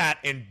about that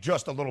in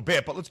just a little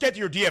bit, but let's get to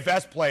your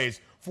DFS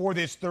plays for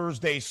this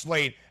Thursday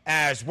slate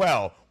as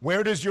well.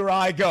 Where does your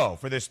eye go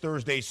for this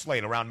Thursday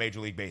slate around Major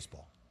League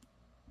Baseball?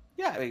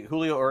 Yeah,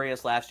 Julio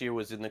Urias last year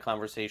was in the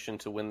conversation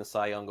to win the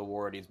Cy Young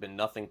Award. He's been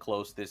nothing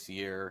close this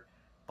year.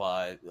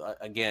 But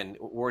again,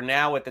 we're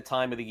now at the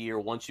time of the year,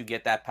 once you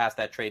get past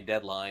that trade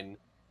deadline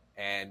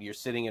and you're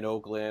sitting in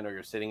Oakland or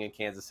you're sitting in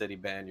Kansas City,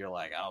 Ben, you're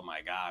like, oh my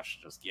gosh,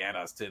 just get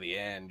us to the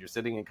end. You're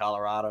sitting in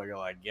Colorado, you're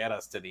like, get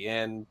us to the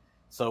end.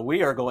 So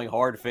we are going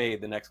hard fade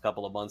the next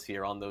couple of months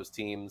here on those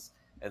teams.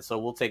 And so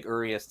we'll take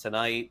Urias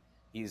tonight.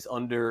 He's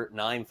under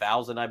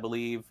 9,000, I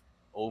believe,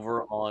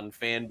 over on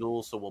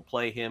FanDuel. So we'll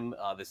play him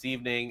this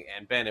evening.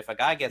 And Ben, if a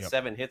guy gets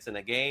 7 hits in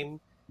a game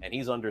and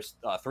he's under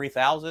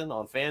 3,000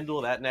 on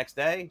FanDuel that next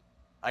day,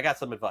 I got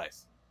some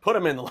advice. Put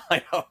him in the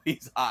lineup.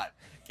 He's hot.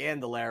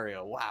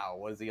 Candelario. Wow.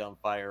 Was he on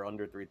fire?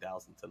 Under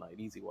 3,000 tonight.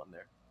 Easy one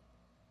there.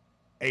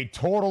 A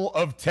total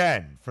of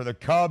 10 for the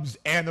Cubs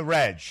and the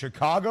Reds.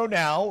 Chicago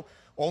now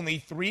only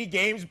 3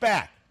 games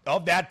back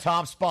of that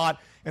top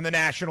spot in the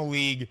National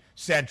League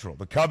Central.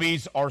 The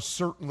Cubbies are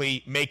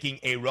certainly making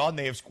a run.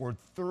 They have scored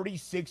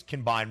 36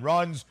 combined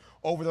runs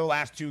over the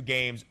last 2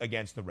 games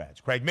against the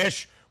Reds. Craig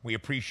Mish, we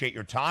appreciate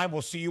your time.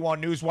 We'll see you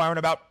on Newswire in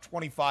about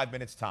 25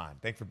 minutes' time.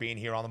 Thanks for being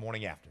here on the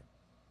morning after.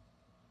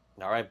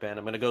 All right, Ben,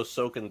 I'm going to go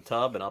soak in the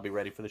tub, and I'll be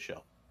ready for the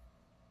show.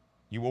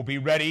 You will be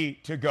ready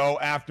to go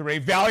after a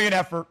valiant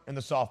effort in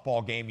the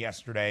softball game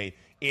yesterday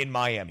in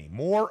Miami.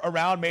 More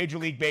around Major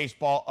League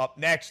Baseball up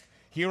next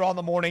here on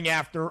the morning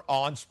after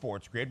on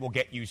Sports Grid. We'll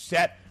get you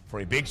set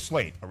for a big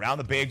slate around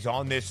the bigs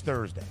on this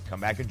Thursday.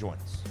 Come back and join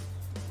us.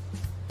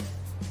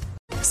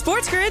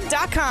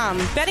 SportsGrid.com.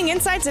 Betting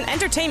insights and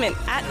entertainment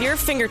at your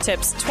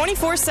fingertips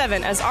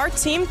 24/7 as our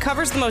team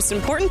covers the most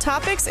important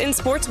topics in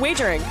sports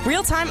wagering.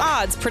 Real-time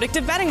odds,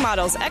 predictive betting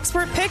models,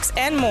 expert picks,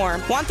 and more.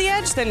 Want the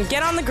edge? Then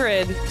get on the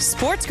grid.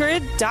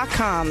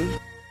 SportsGrid.com.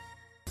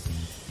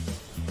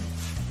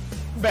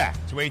 Back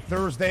to a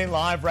Thursday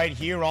live right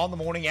here on the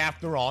morning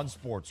after on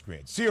Sports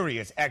Grid.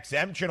 Sirius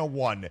XM channel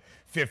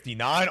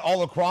 159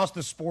 all across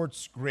the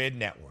Sports Grid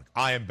network.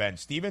 I am Ben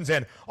Stevens,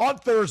 and on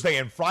Thursday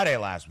and Friday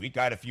last week,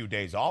 I had a few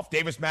days off.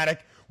 Davis Mattek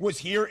was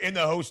here in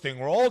the hosting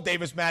role.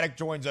 Davis Mattek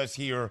joins us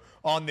here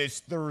on this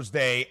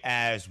Thursday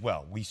as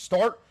well. We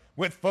start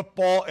with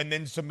football and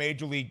then some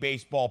Major League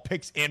Baseball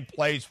picks and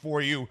plays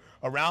for you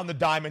around the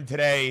diamond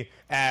today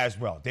as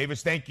well.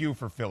 Davis, thank you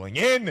for filling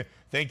in.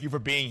 Thank you for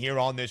being here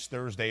on this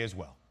Thursday as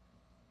well.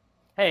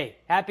 Hey,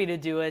 happy to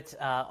do it.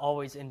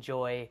 Always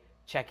enjoy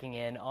checking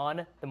in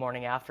on the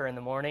morning after in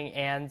the morning.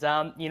 And,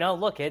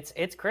 look,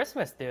 it's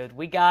Christmas, dude.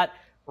 We got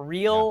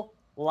real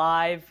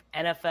live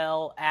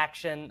NFL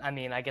action. I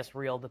mean, I guess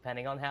real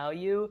depending on how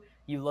you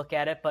look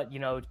at it. But,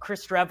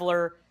 Chris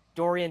Streveler,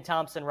 Dorian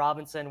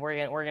Thompson-Robinson,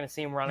 we're gonna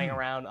see him running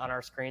around on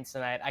our screens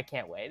tonight. I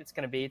can't wait. It's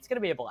gonna be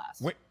a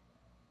blast.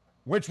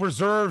 Which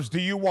reserves do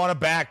you want to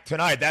back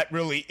tonight? That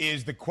really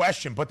is the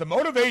question. But the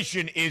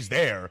motivation is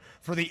there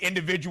for the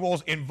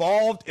individuals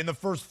involved in the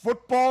first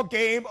football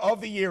game of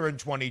the year in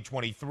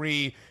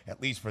 2023,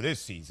 at least for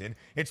this season.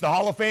 It's the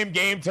Hall of Fame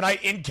game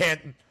tonight in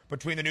Canton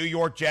between the New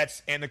York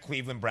Jets and the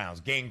Cleveland Browns.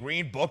 Gang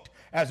Green booked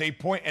as a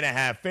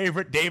 1.5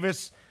 favorite.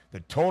 Davis, the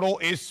total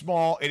is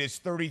small. It is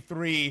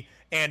 33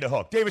 and a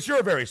hook. Davis,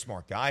 you're a very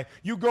smart guy.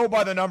 You go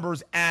by the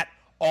numbers at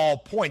all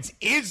points.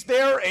 Is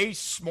there a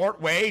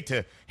smart way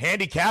to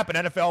handicap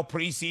an NFL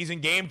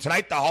preseason game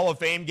tonight, the Hall of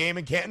Fame game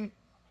in Canton?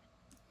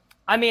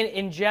 I mean,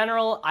 in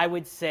general, I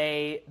would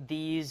say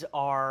these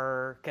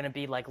are going to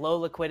be like low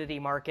liquidity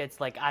markets.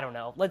 Like, I don't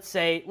know. Let's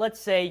say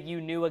you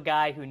knew a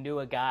guy who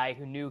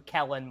knew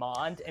Kellen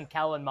Mond, and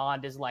Kellen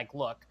Mond is like,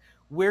 look,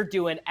 we're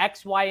doing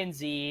X, Y, and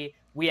Z.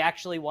 We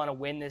actually want to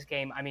win this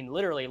game. I mean,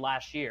 literally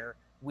last year,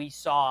 we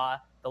saw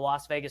the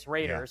Las Vegas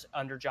Raiders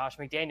under Josh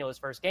McDaniel, his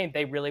first game.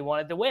 They really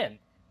wanted to win.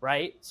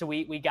 Right? So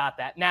we got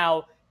that.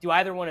 Now, do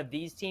either one of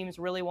these teams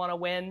really want to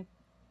win?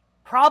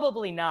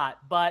 Probably not.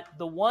 But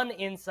the one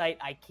insight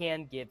I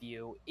can give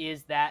you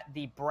is that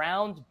the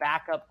Browns'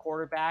 backup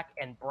quarterback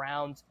and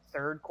Browns'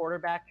 third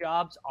quarterback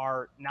jobs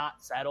are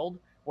not settled,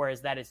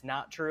 whereas that is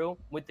not true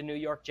with the New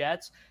York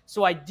Jets.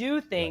 So I do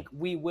think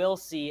we will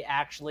see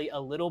actually a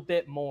little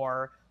bit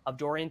more of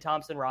Dorian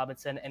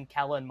Thompson-Robinson and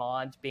Kellen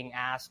Mond being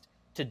asked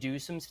to do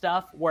some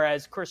stuff,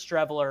 whereas Chris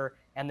Streveler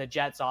and the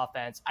Jets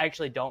offense, I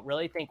actually don't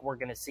really think we're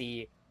going to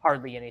see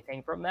hardly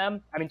anything from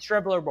them. I mean,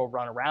 Streveler will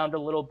run around a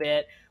little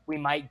bit. We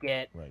might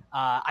get,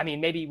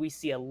 maybe we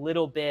see a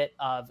little bit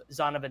of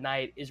Zonovan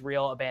Knight,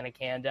 Israel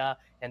Abanikanda,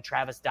 and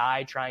Travis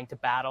Dye trying to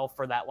battle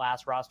for that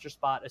last roster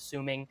spot,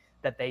 assuming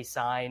that they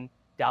sign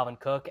Dalvin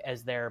Cook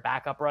as their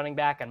backup running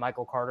back, and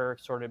Michael Carter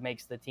sort of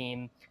makes the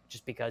team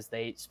just because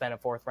they spent a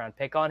 4th-round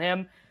pick on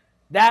him.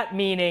 That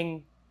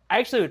meaning I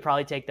actually would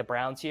probably take the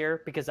Browns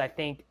here because I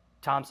think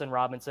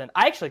Thompson-Robinson,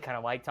 I actually kind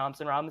of like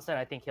Thompson-Robinson.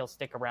 I think he'll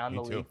stick around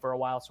the league for a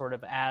while sort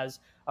of as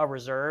a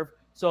reserve.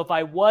 So if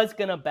I was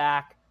going to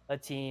back a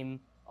team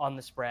on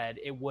the spread,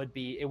 it would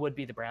be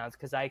the Browns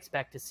because I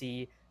expect to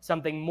see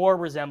something more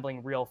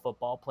resembling real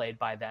football played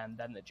by them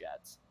than the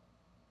Jets.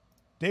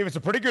 Davis,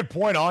 a pretty good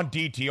point on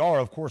DTR.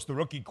 Of course, the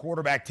rookie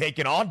quarterback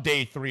taken on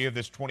day 3 of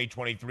this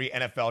 2023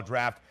 NFL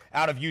draft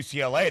out of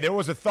UCLA. There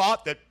was a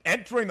thought that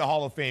entering the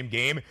Hall of Fame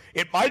game,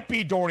 it might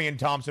be Dorian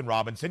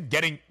Thompson-Robinson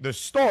getting the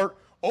start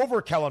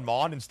over Kellen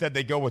Mond. Instead,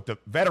 they go with the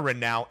veteran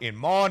now in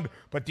Mond,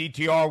 but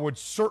DTR would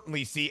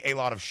certainly see a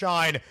lot of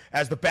shine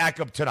as the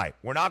backup tonight.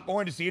 We're not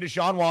going to see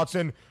Deshaun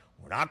Watson.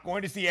 We're not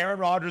going to see Aaron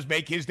Rodgers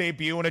make his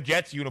debut in a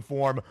Jets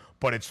uniform,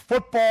 but it's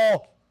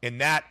football, and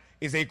that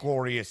is a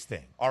glorious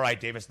thing. All right,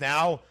 Davis,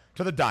 now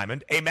to the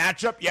Diamond. A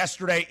matchup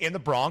yesterday in the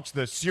Bronx,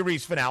 the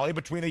series finale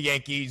between the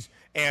Yankees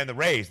and the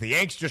Rays. The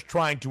Yanks just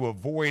trying to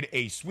avoid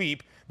a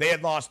sweep. They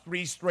had lost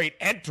 3 straight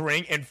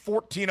entering and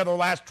 14 of their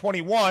last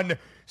 21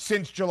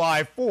 since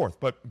July 4th.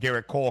 But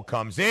Garrett Cole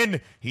comes in.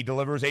 He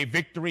delivers a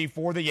victory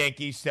for the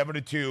Yankees,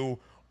 7-2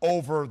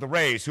 over the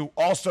Rays, who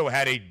also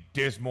had a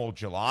dismal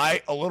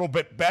July, a little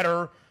bit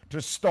better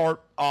to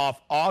start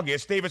off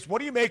August. Davis, what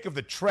do you make of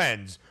the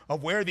trends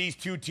of where these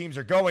two teams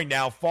are going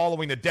now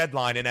following the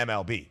deadline in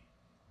MLB?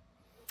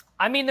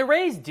 I mean, the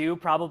Rays do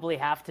probably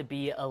have to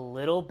be a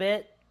little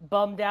bit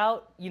bummed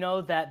out,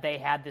 that they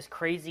had this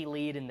crazy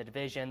lead in the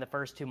division the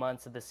first 2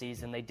 months of the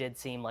season. They did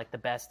seem like the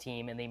best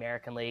team in the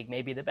American League,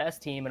 maybe the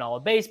best team in all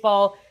of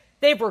baseball.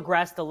 They've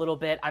regressed a little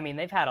bit. I mean,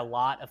 they've had a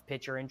lot of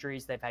pitcher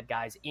injuries. They've had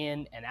guys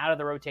in and out of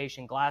the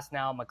rotation.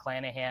 Glasnow,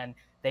 McClanahan,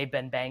 they've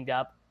been banged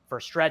up for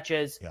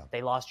stretches. Yeah.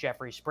 They lost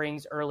Jeffrey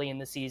Springs early in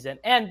the season.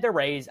 And the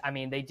Rays, I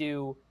mean, they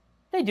do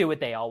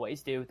what they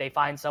always do. They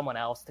find someone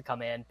else to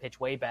come in, pitch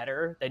way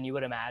better than you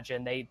would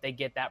imagine. They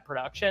get that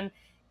production.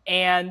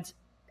 And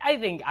I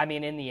think,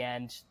 in the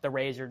end, the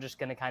Rays are just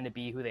going to kind of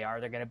be who they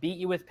are. They're going to beat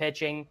you with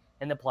pitching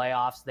in the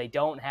playoffs. They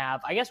don't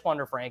have, I guess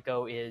Wander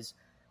Franco's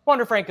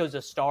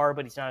a star,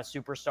 but he's not a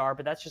superstar.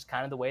 But that's just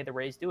kind of the way the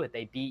Rays do it.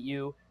 They beat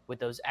you with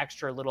those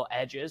extra little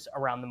edges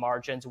around the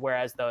margins,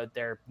 whereas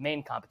their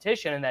main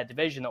competition in that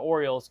division, the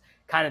Orioles,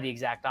 kind of the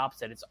exact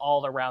opposite. It's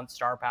all around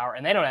star power,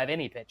 and they don't have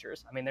any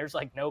pitchers. I mean, there's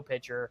like no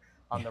pitcher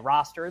on the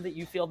roster that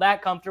you feel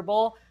that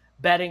comfortable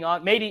betting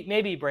on.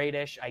 Maybe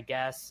Bradish, I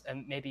guess,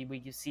 and maybe we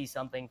could see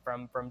something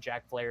from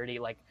Jack Flaherty.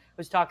 Like, I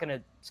was talking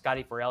to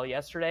Scotty Farrell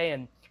yesterday,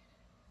 and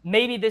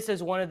maybe this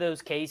is one of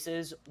those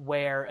cases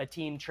where a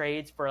team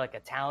trades for like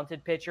a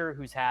talented pitcher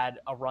who's had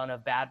a run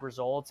of bad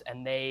results,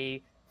 and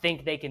they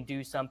think they can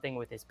do something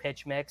with his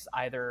pitch mix,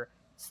 either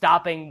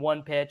stopping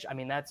one pitch. I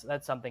mean, that's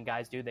something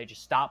guys do. They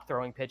just stop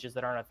throwing pitches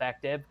that aren't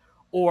effective,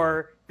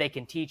 or they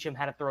can teach him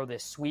how to throw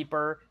this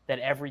sweeper that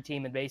every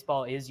team in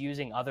baseball is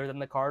using other than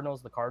the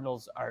Cardinals. The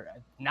Cardinals are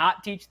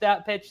not teach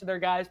that pitch to their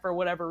guys for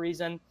whatever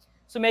reason.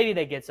 So maybe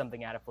they get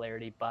something out of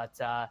Flaherty. But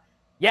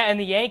and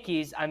the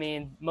Yankees, I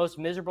mean, most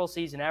miserable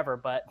season ever,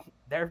 but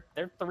they're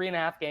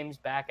 3.5 games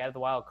back out of the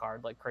wild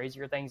card. Like,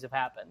 crazier things have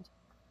happened.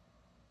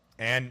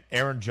 And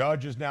Aaron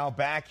Judge is now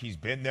back. He's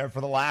been there for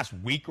the last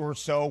week or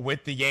so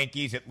with the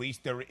Yankees. At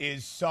least there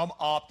is some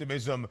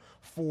optimism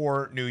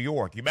for New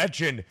York. You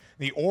mentioned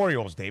the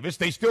Orioles, Davis.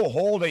 They still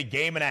hold a 1.5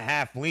 game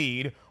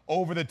lead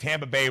over the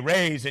Tampa Bay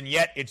Rays, and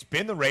yet it's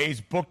been the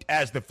Rays booked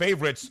as the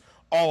favorites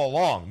all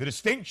along. The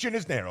distinction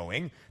is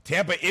narrowing.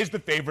 Tampa is the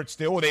favorite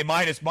still with a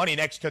minus money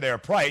next to their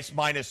price,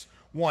 minus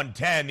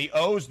 110. The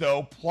O's,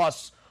 though,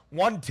 plus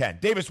 110.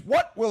 Davis,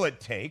 what will it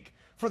take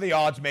for the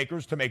odds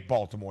makers to make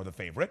Baltimore the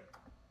favorite?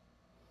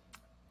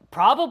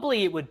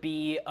 Probably it would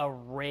be a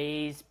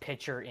Rays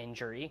pitcher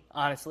injury,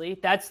 honestly.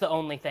 That's the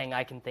only thing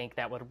I can think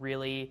that would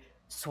really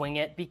swing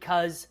it,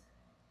 because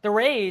the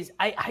Rays,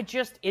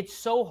 it's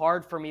so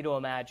hard for me to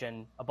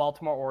imagine a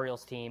Baltimore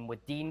Orioles team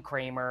with Dean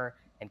Kramer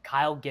and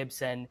Kyle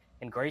Gibson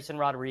and Grayson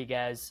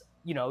Rodriguez,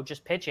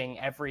 just pitching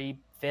every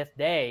fifth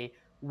day,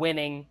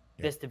 winning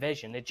this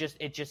division. It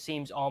just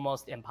seems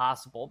almost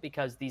impossible,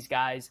 because these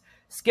guys'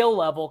 skill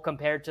level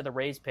compared to the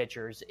Rays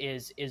pitchers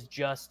is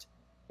just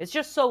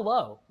so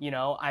low.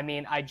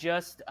 I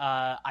just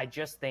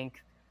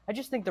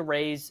think the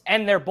Rays,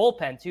 and their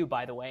bullpen too,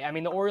 by the way. I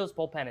mean, the Orioles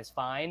bullpen is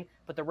fine,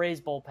 but the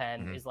Rays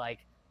bullpen is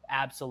like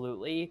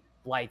absolutely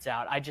lights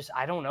out. I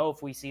don't know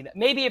if we see that.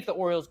 Maybe if the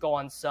Orioles go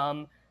on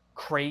some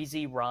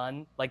crazy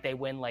run, like they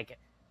win like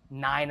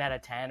 9 out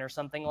of 10 or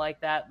something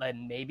like that,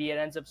 then maybe it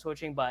ends up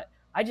switching, but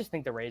I just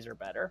think the Rays are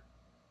better.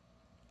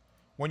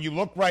 When you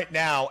look right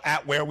now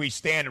at where we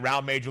stand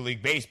around Major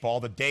League Baseball,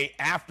 the day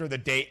after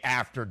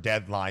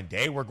deadline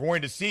day, we're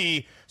going to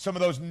see some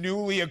of those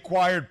newly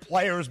acquired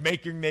players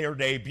making their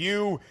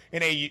debut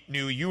in a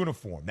new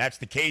uniform. That's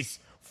the case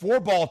for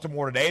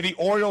Baltimore today. The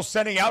Orioles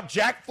sending out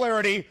Jack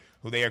Flaherty,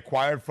 who they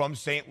acquired from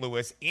St.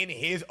 Louis, in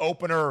his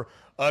opener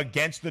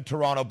against the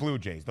Toronto Blue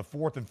Jays. The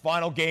fourth and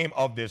final game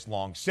of this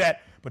long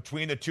set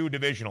between the two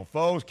divisional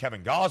foes.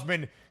 Kevin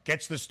Gausman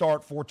gets the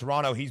start for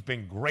Toronto. He's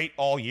been great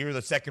all year,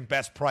 the second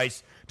best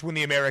price to win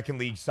the American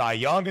League Cy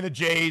Young. And the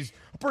Jays,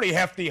 a pretty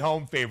hefty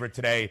home favorite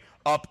today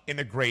up in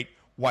the Great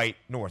White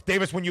North.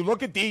 Davis, when you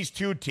look at these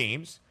two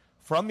teams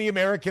from the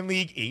American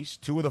League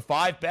East, two of the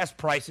 5 best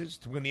prices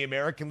to win the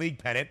American League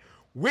pennant,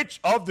 which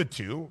of the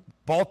two,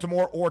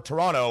 Baltimore or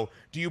Toronto,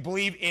 do you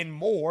believe in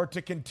more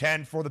to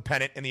contend for the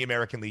pennant in the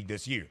American League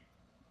this year?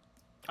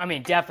 I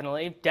mean,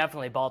 definitely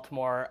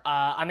Baltimore.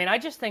 I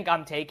just think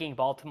I'm taking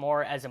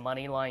Baltimore as a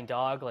money line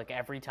dog, like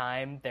every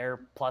time they're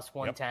plus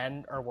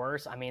 110 or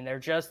worse. I mean, they're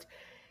just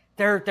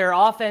their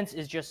offense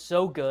is just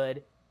so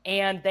good,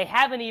 and they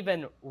haven't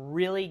even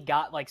really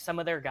got, like, some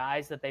of their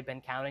guys that they've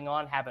been counting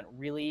on haven't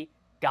really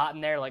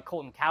gotten there. Like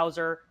Colton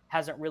Cowser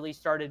hasn't really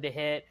started to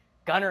hit.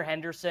 Gunnar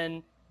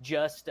Henderson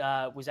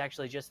was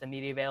actually just the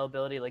media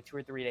availability like 2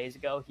 or 3 days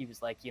ago. He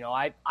was like,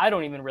 I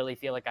don't even really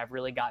feel like I've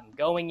really gotten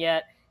going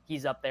yet.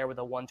 He's up there with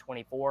a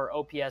 124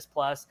 OPS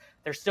plus.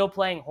 They're still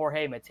playing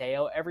Jorge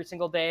Mateo every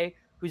single day,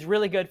 who's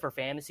really good for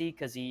fantasy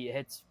because he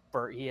hits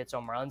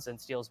home runs and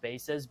steals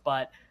bases,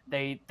 but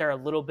they're a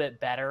little bit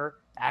better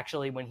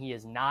actually when he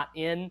is not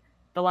in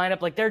the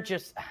lineup. Like their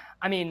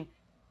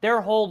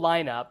whole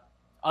lineup,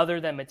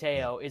 other than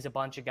Mateo, is a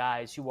bunch of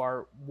guys who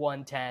are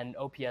 110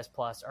 OPS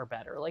plus or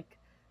better. Like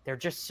they're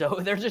just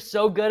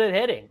so good at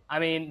hitting. I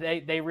mean,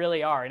 they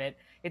really are. And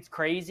it's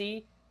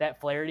crazy that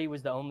Flaherty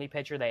was the only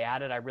pitcher they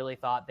added. I really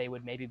thought they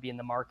would maybe be in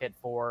the market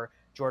for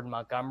Jordan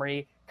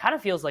Montgomery. Kind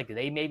of feels like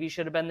they maybe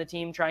should have been the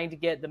team trying to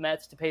get the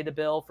Mets to pay the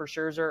bill for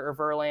Scherzer or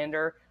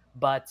Verlander.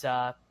 But,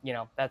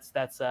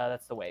 that's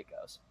the way it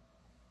goes.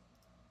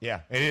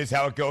 Yeah, it is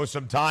how it goes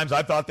sometimes.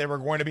 I thought they were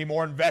going to be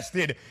more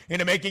invested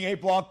into making a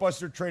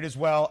blockbuster trade as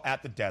well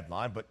at the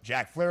deadline, but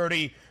Jack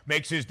Flaherty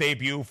makes his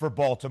debut for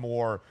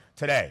Baltimore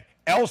today.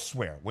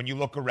 Elsewhere, when you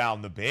look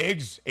around the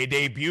bigs, a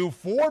debut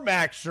for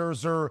Max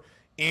Scherzer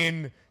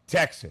in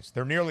Texas.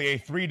 They're nearly a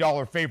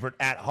 $3 favorite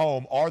at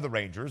home, are the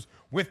Rangers,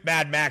 with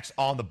Mad Max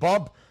on the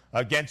bump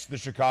against the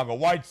Chicago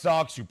White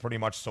Sox, who pretty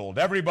much sold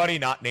everybody,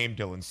 not named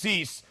Dylan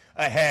Cease,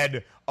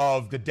 ahead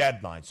of the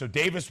deadline. So,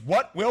 Davis,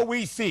 what will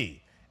we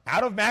see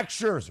out of Max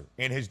Scherzer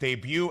in his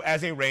debut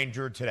as a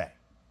Ranger today?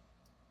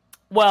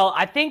 Well,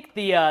 I think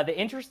the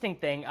interesting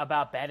thing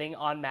about betting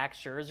on Max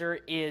Scherzer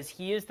is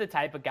he is the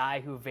type of guy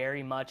who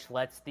very much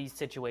lets these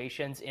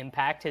situations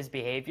impact his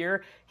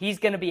behavior. He's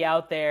going to be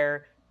out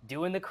there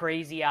doing the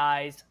crazy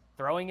eyes,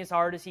 throwing as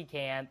hard as he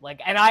can.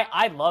 And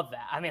I love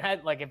that. I mean,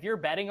 if you're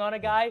betting on a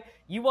guy,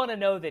 you want to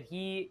know that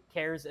he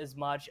cares as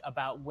much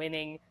about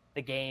winning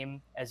the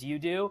game as you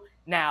do.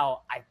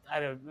 Now,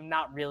 I'm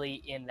not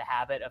really in the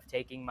habit of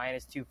taking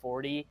minus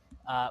 240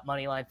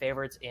 money line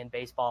favorites in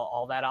baseball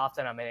all that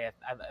often. I mean,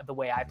 the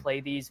way I play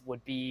these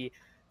would be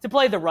to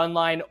play the run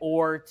line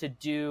or to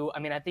do,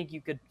 I think you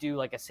could do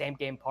like a same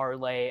game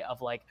parlay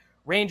of like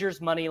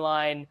Rangers money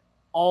line,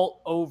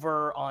 all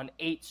over on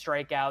 8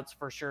 strikeouts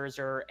for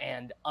Scherzer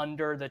and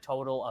under the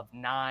total of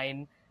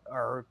 9,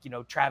 or,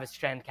 Travis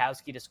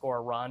Jankowski to score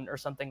a run or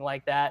something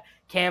like that.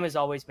 Cam is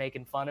always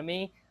making fun of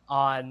me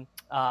on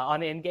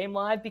In-Game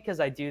Live because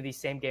I do these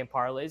same game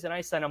parlays, and I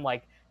send him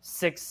like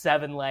 6,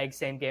 7 leg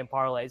same game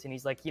parlays. And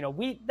he's like,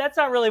 that's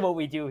not really what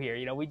we do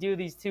here. We do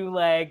these 2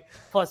 leg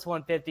plus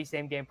 150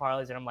 same game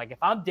parlays. And I'm like,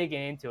 if I'm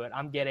digging into it,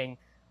 I'm getting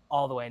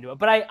all the way into it.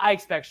 But I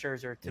expect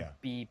Scherzer to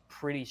be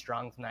pretty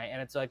strong tonight.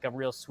 And it's like a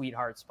real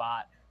sweetheart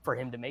spot for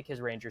him to make his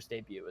Rangers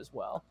debut as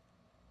well.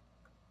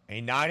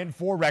 A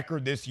 9-4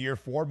 record this year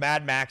for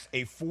Mad Max,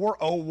 a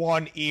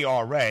 4.01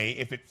 ERA.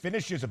 If it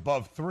finishes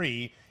above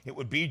 3, it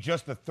would be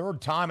just the 3rd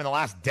time in the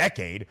last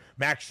decade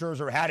Max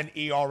Scherzer had an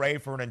ERA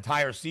for an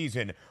entire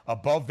season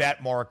above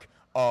that mark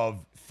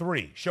of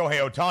 3.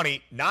 Shohei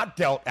Ohtani not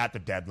dealt at the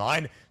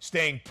deadline,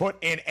 staying put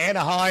in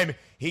Anaheim.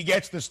 He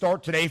gets the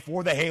start today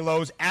for the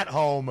Halos at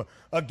home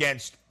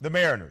against the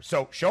Mariners.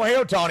 So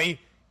Shohei Ohtani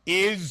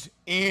is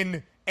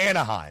in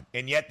Anaheim,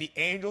 and yet the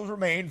Angels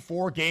remain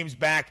 4 games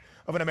back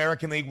of an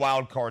American League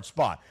wildcard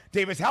spot.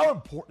 Davis, how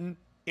important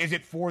is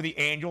it for the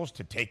Angels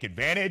to take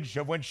advantage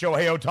of when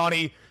Shohei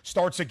Ohtani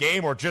starts a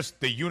game, or just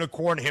the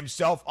unicorn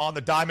himself on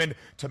the diamond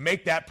to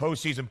make that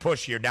postseason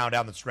push here down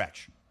the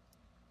stretch?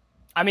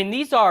 I mean,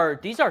 these are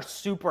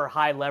super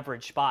high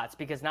leverage spots,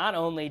 because not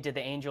only did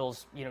the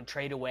Angels,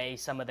 trade away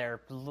some of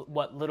their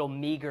what little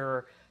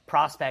meager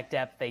prospect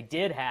depth they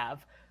did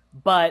have,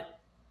 but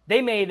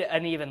they made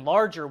an even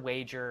larger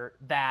wager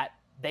that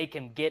they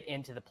can get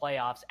into the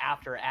playoffs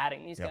after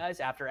adding these guys,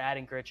 after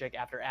adding Grichuk,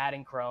 after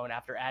adding Crone,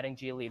 after adding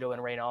Giolito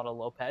and Reynaldo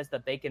Lopez,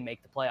 that they can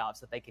make the playoffs,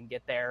 that they can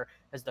get there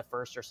as the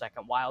 1st or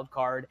 2nd wild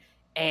card.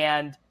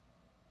 And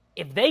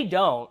if they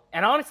don't,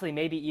 and honestly,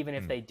 maybe even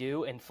if they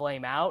do and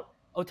flame out,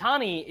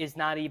 Ohtani is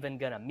not even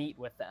going to meet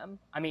with them.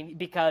 I mean,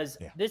 because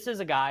this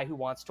is a guy who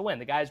wants to win.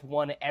 The guy's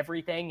won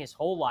everything his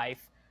whole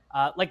life.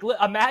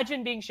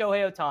 Imagine being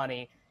Shohei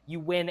Ohtani. You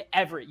win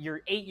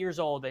you're 8 years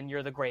old and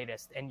you're the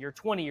greatest, and you're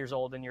 20 years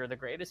old and you're the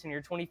greatest, and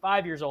you're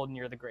 25 years old and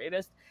you're the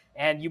greatest.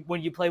 And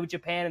when you play with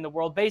Japan in the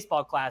World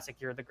Baseball Classic,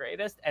 you're the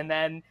greatest. And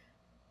then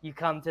you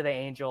come to the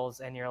Angels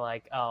and you're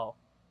like, oh,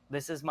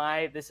 this is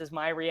my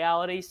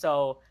reality.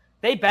 So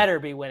they better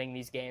be winning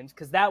these games,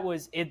 because that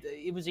was it.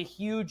 It was a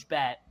huge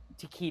bet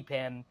to keep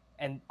him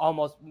and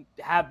almost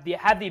have the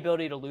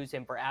ability to lose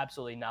him for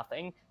absolutely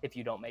nothing if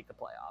you don't make the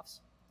playoffs.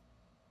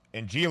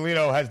 And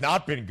Giolito has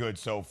not been good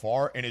so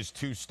far in his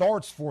 2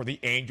 starts for the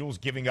Angels,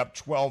 giving up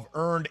 12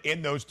 earned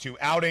in those 2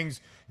 outings,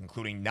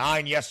 including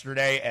 9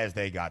 yesterday as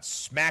they got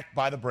smacked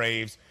by the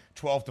Braves,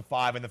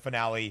 12-5 in the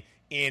finale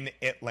in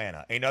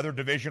Atlanta. Another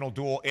divisional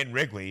duel in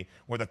Wrigley,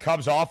 where the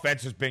Cubs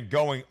offense has been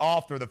going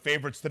off. They're the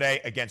favorites today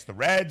against the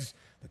Reds.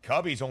 The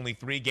Cubbies only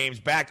 3 games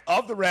back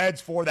of the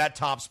Reds for that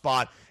top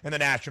spot in the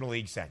National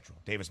League Central.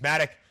 Davis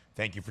Mattek,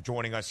 thank you for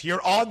joining us here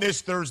on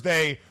this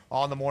Thursday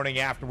on the morning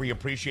after. We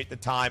appreciate the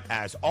time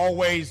as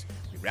always.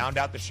 We round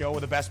out the show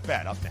with the best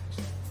bet up next.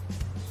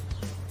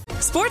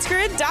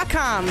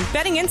 SportsGrid.com.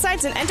 Betting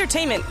insights and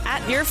entertainment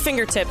at your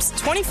fingertips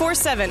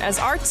 24/7 as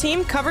our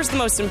team covers the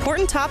most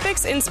important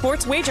topics in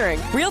sports wagering.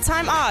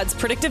 Real-time odds,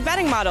 predictive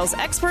betting models,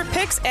 expert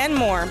picks, and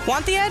more.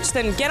 Want the edge?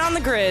 Then get on the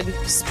grid.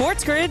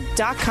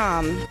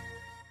 SportsGrid.com.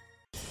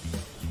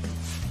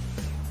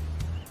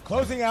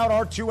 Closing out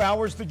our 2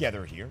 hours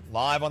together here,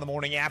 live on the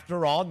morning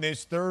after on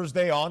this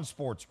Thursday on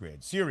Sports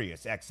Grid.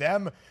 Sirius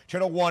XM,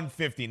 channel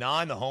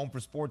 159, the home for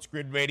Sports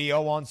Grid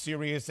Radio on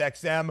Sirius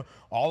XM,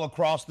 all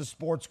across the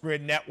Sports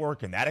Grid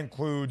network, and that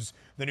includes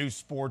the new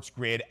Sports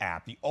Grid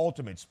app, the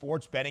ultimate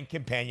sports betting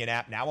companion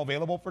app, now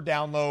available for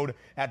download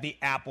at the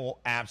Apple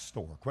App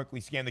Store.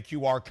 Quickly scan the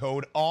QR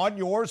code on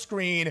your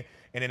screen,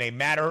 and in a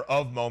matter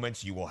of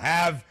moments, you will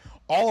have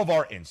all of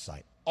our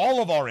insight,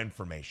 all of our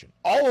information,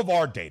 all of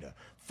our data,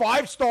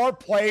 5-star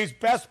plays,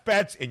 best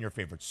bets in your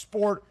favorite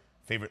sport,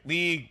 favorite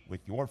league,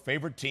 with your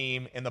favorite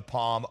team in the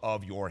palm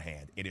of your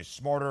hand. It is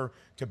smarter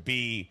to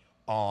be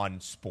on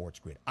Sports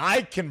Grid.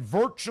 I can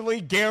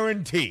virtually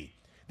guarantee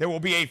there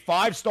will be a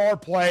 5-star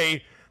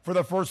play for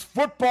the first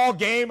football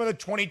game of the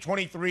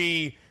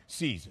 2023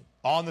 season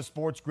on the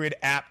Sports Grid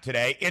app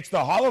today. It's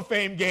the Hall of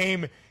Fame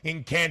game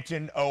in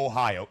Canton,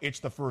 Ohio. It's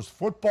the first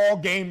football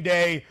game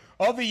day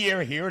of the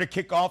year here to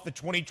kick off the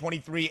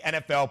 2023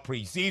 NFL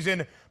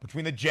preseason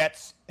between the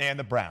Jets and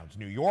the Browns.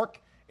 New York,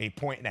 a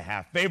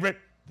 1.5 favorite.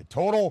 The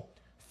total,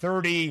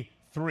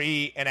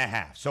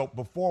 33.5. So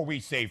before we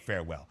say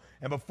farewell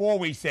and before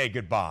we say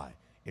goodbye,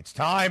 it's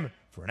time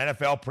for an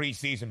NFL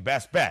preseason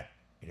best bet.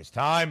 It is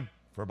time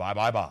for bye,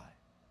 bye, bye.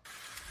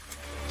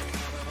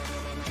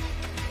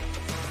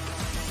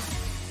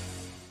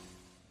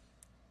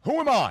 Who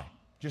am I?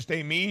 Just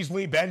a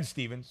measly Ben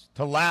Stevens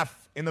to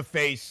laugh in the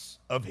face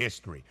of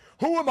history.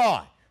 Who am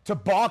I to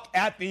balk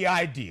at the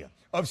idea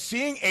of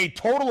seeing a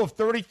total of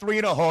 33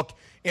 and a hook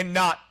and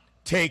not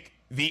take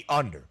the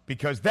under?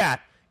 Because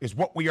that is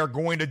what we are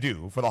going to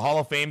do for the Hall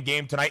of Fame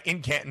game tonight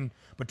in Canton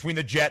between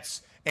the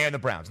Jets and the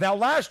Browns. Now,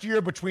 last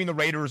year between the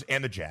Raiders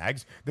and the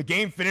Jags, the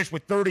game finished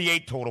with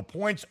 38 total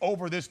points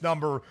over this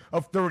number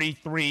of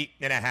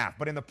 33.5.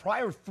 But in the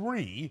prior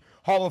 3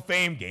 Hall of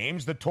Fame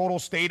games, the total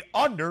stayed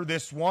under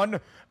this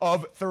one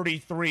of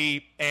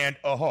 33 and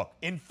a hook.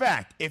 In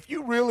fact, if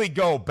you really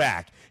go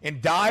back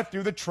and dive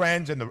through the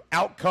trends and the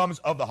outcomes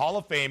of the Hall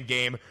of Fame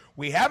game,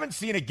 we haven't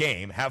seen a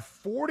game have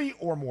 40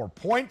 or more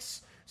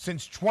points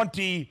since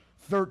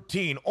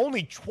 2013.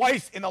 Only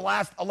twice in the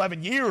last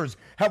 11 years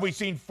have we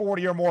seen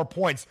 40 or more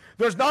points.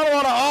 There's not a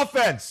lot of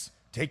offense.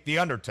 Take the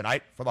under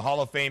tonight for the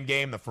Hall of Fame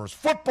game, the first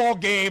football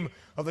game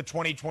of the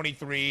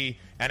 2023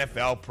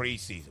 NFL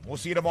preseason. We'll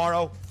see you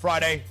tomorrow,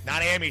 Friday,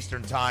 9 a.m.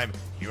 Eastern time,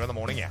 here on the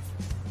Morning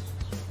After.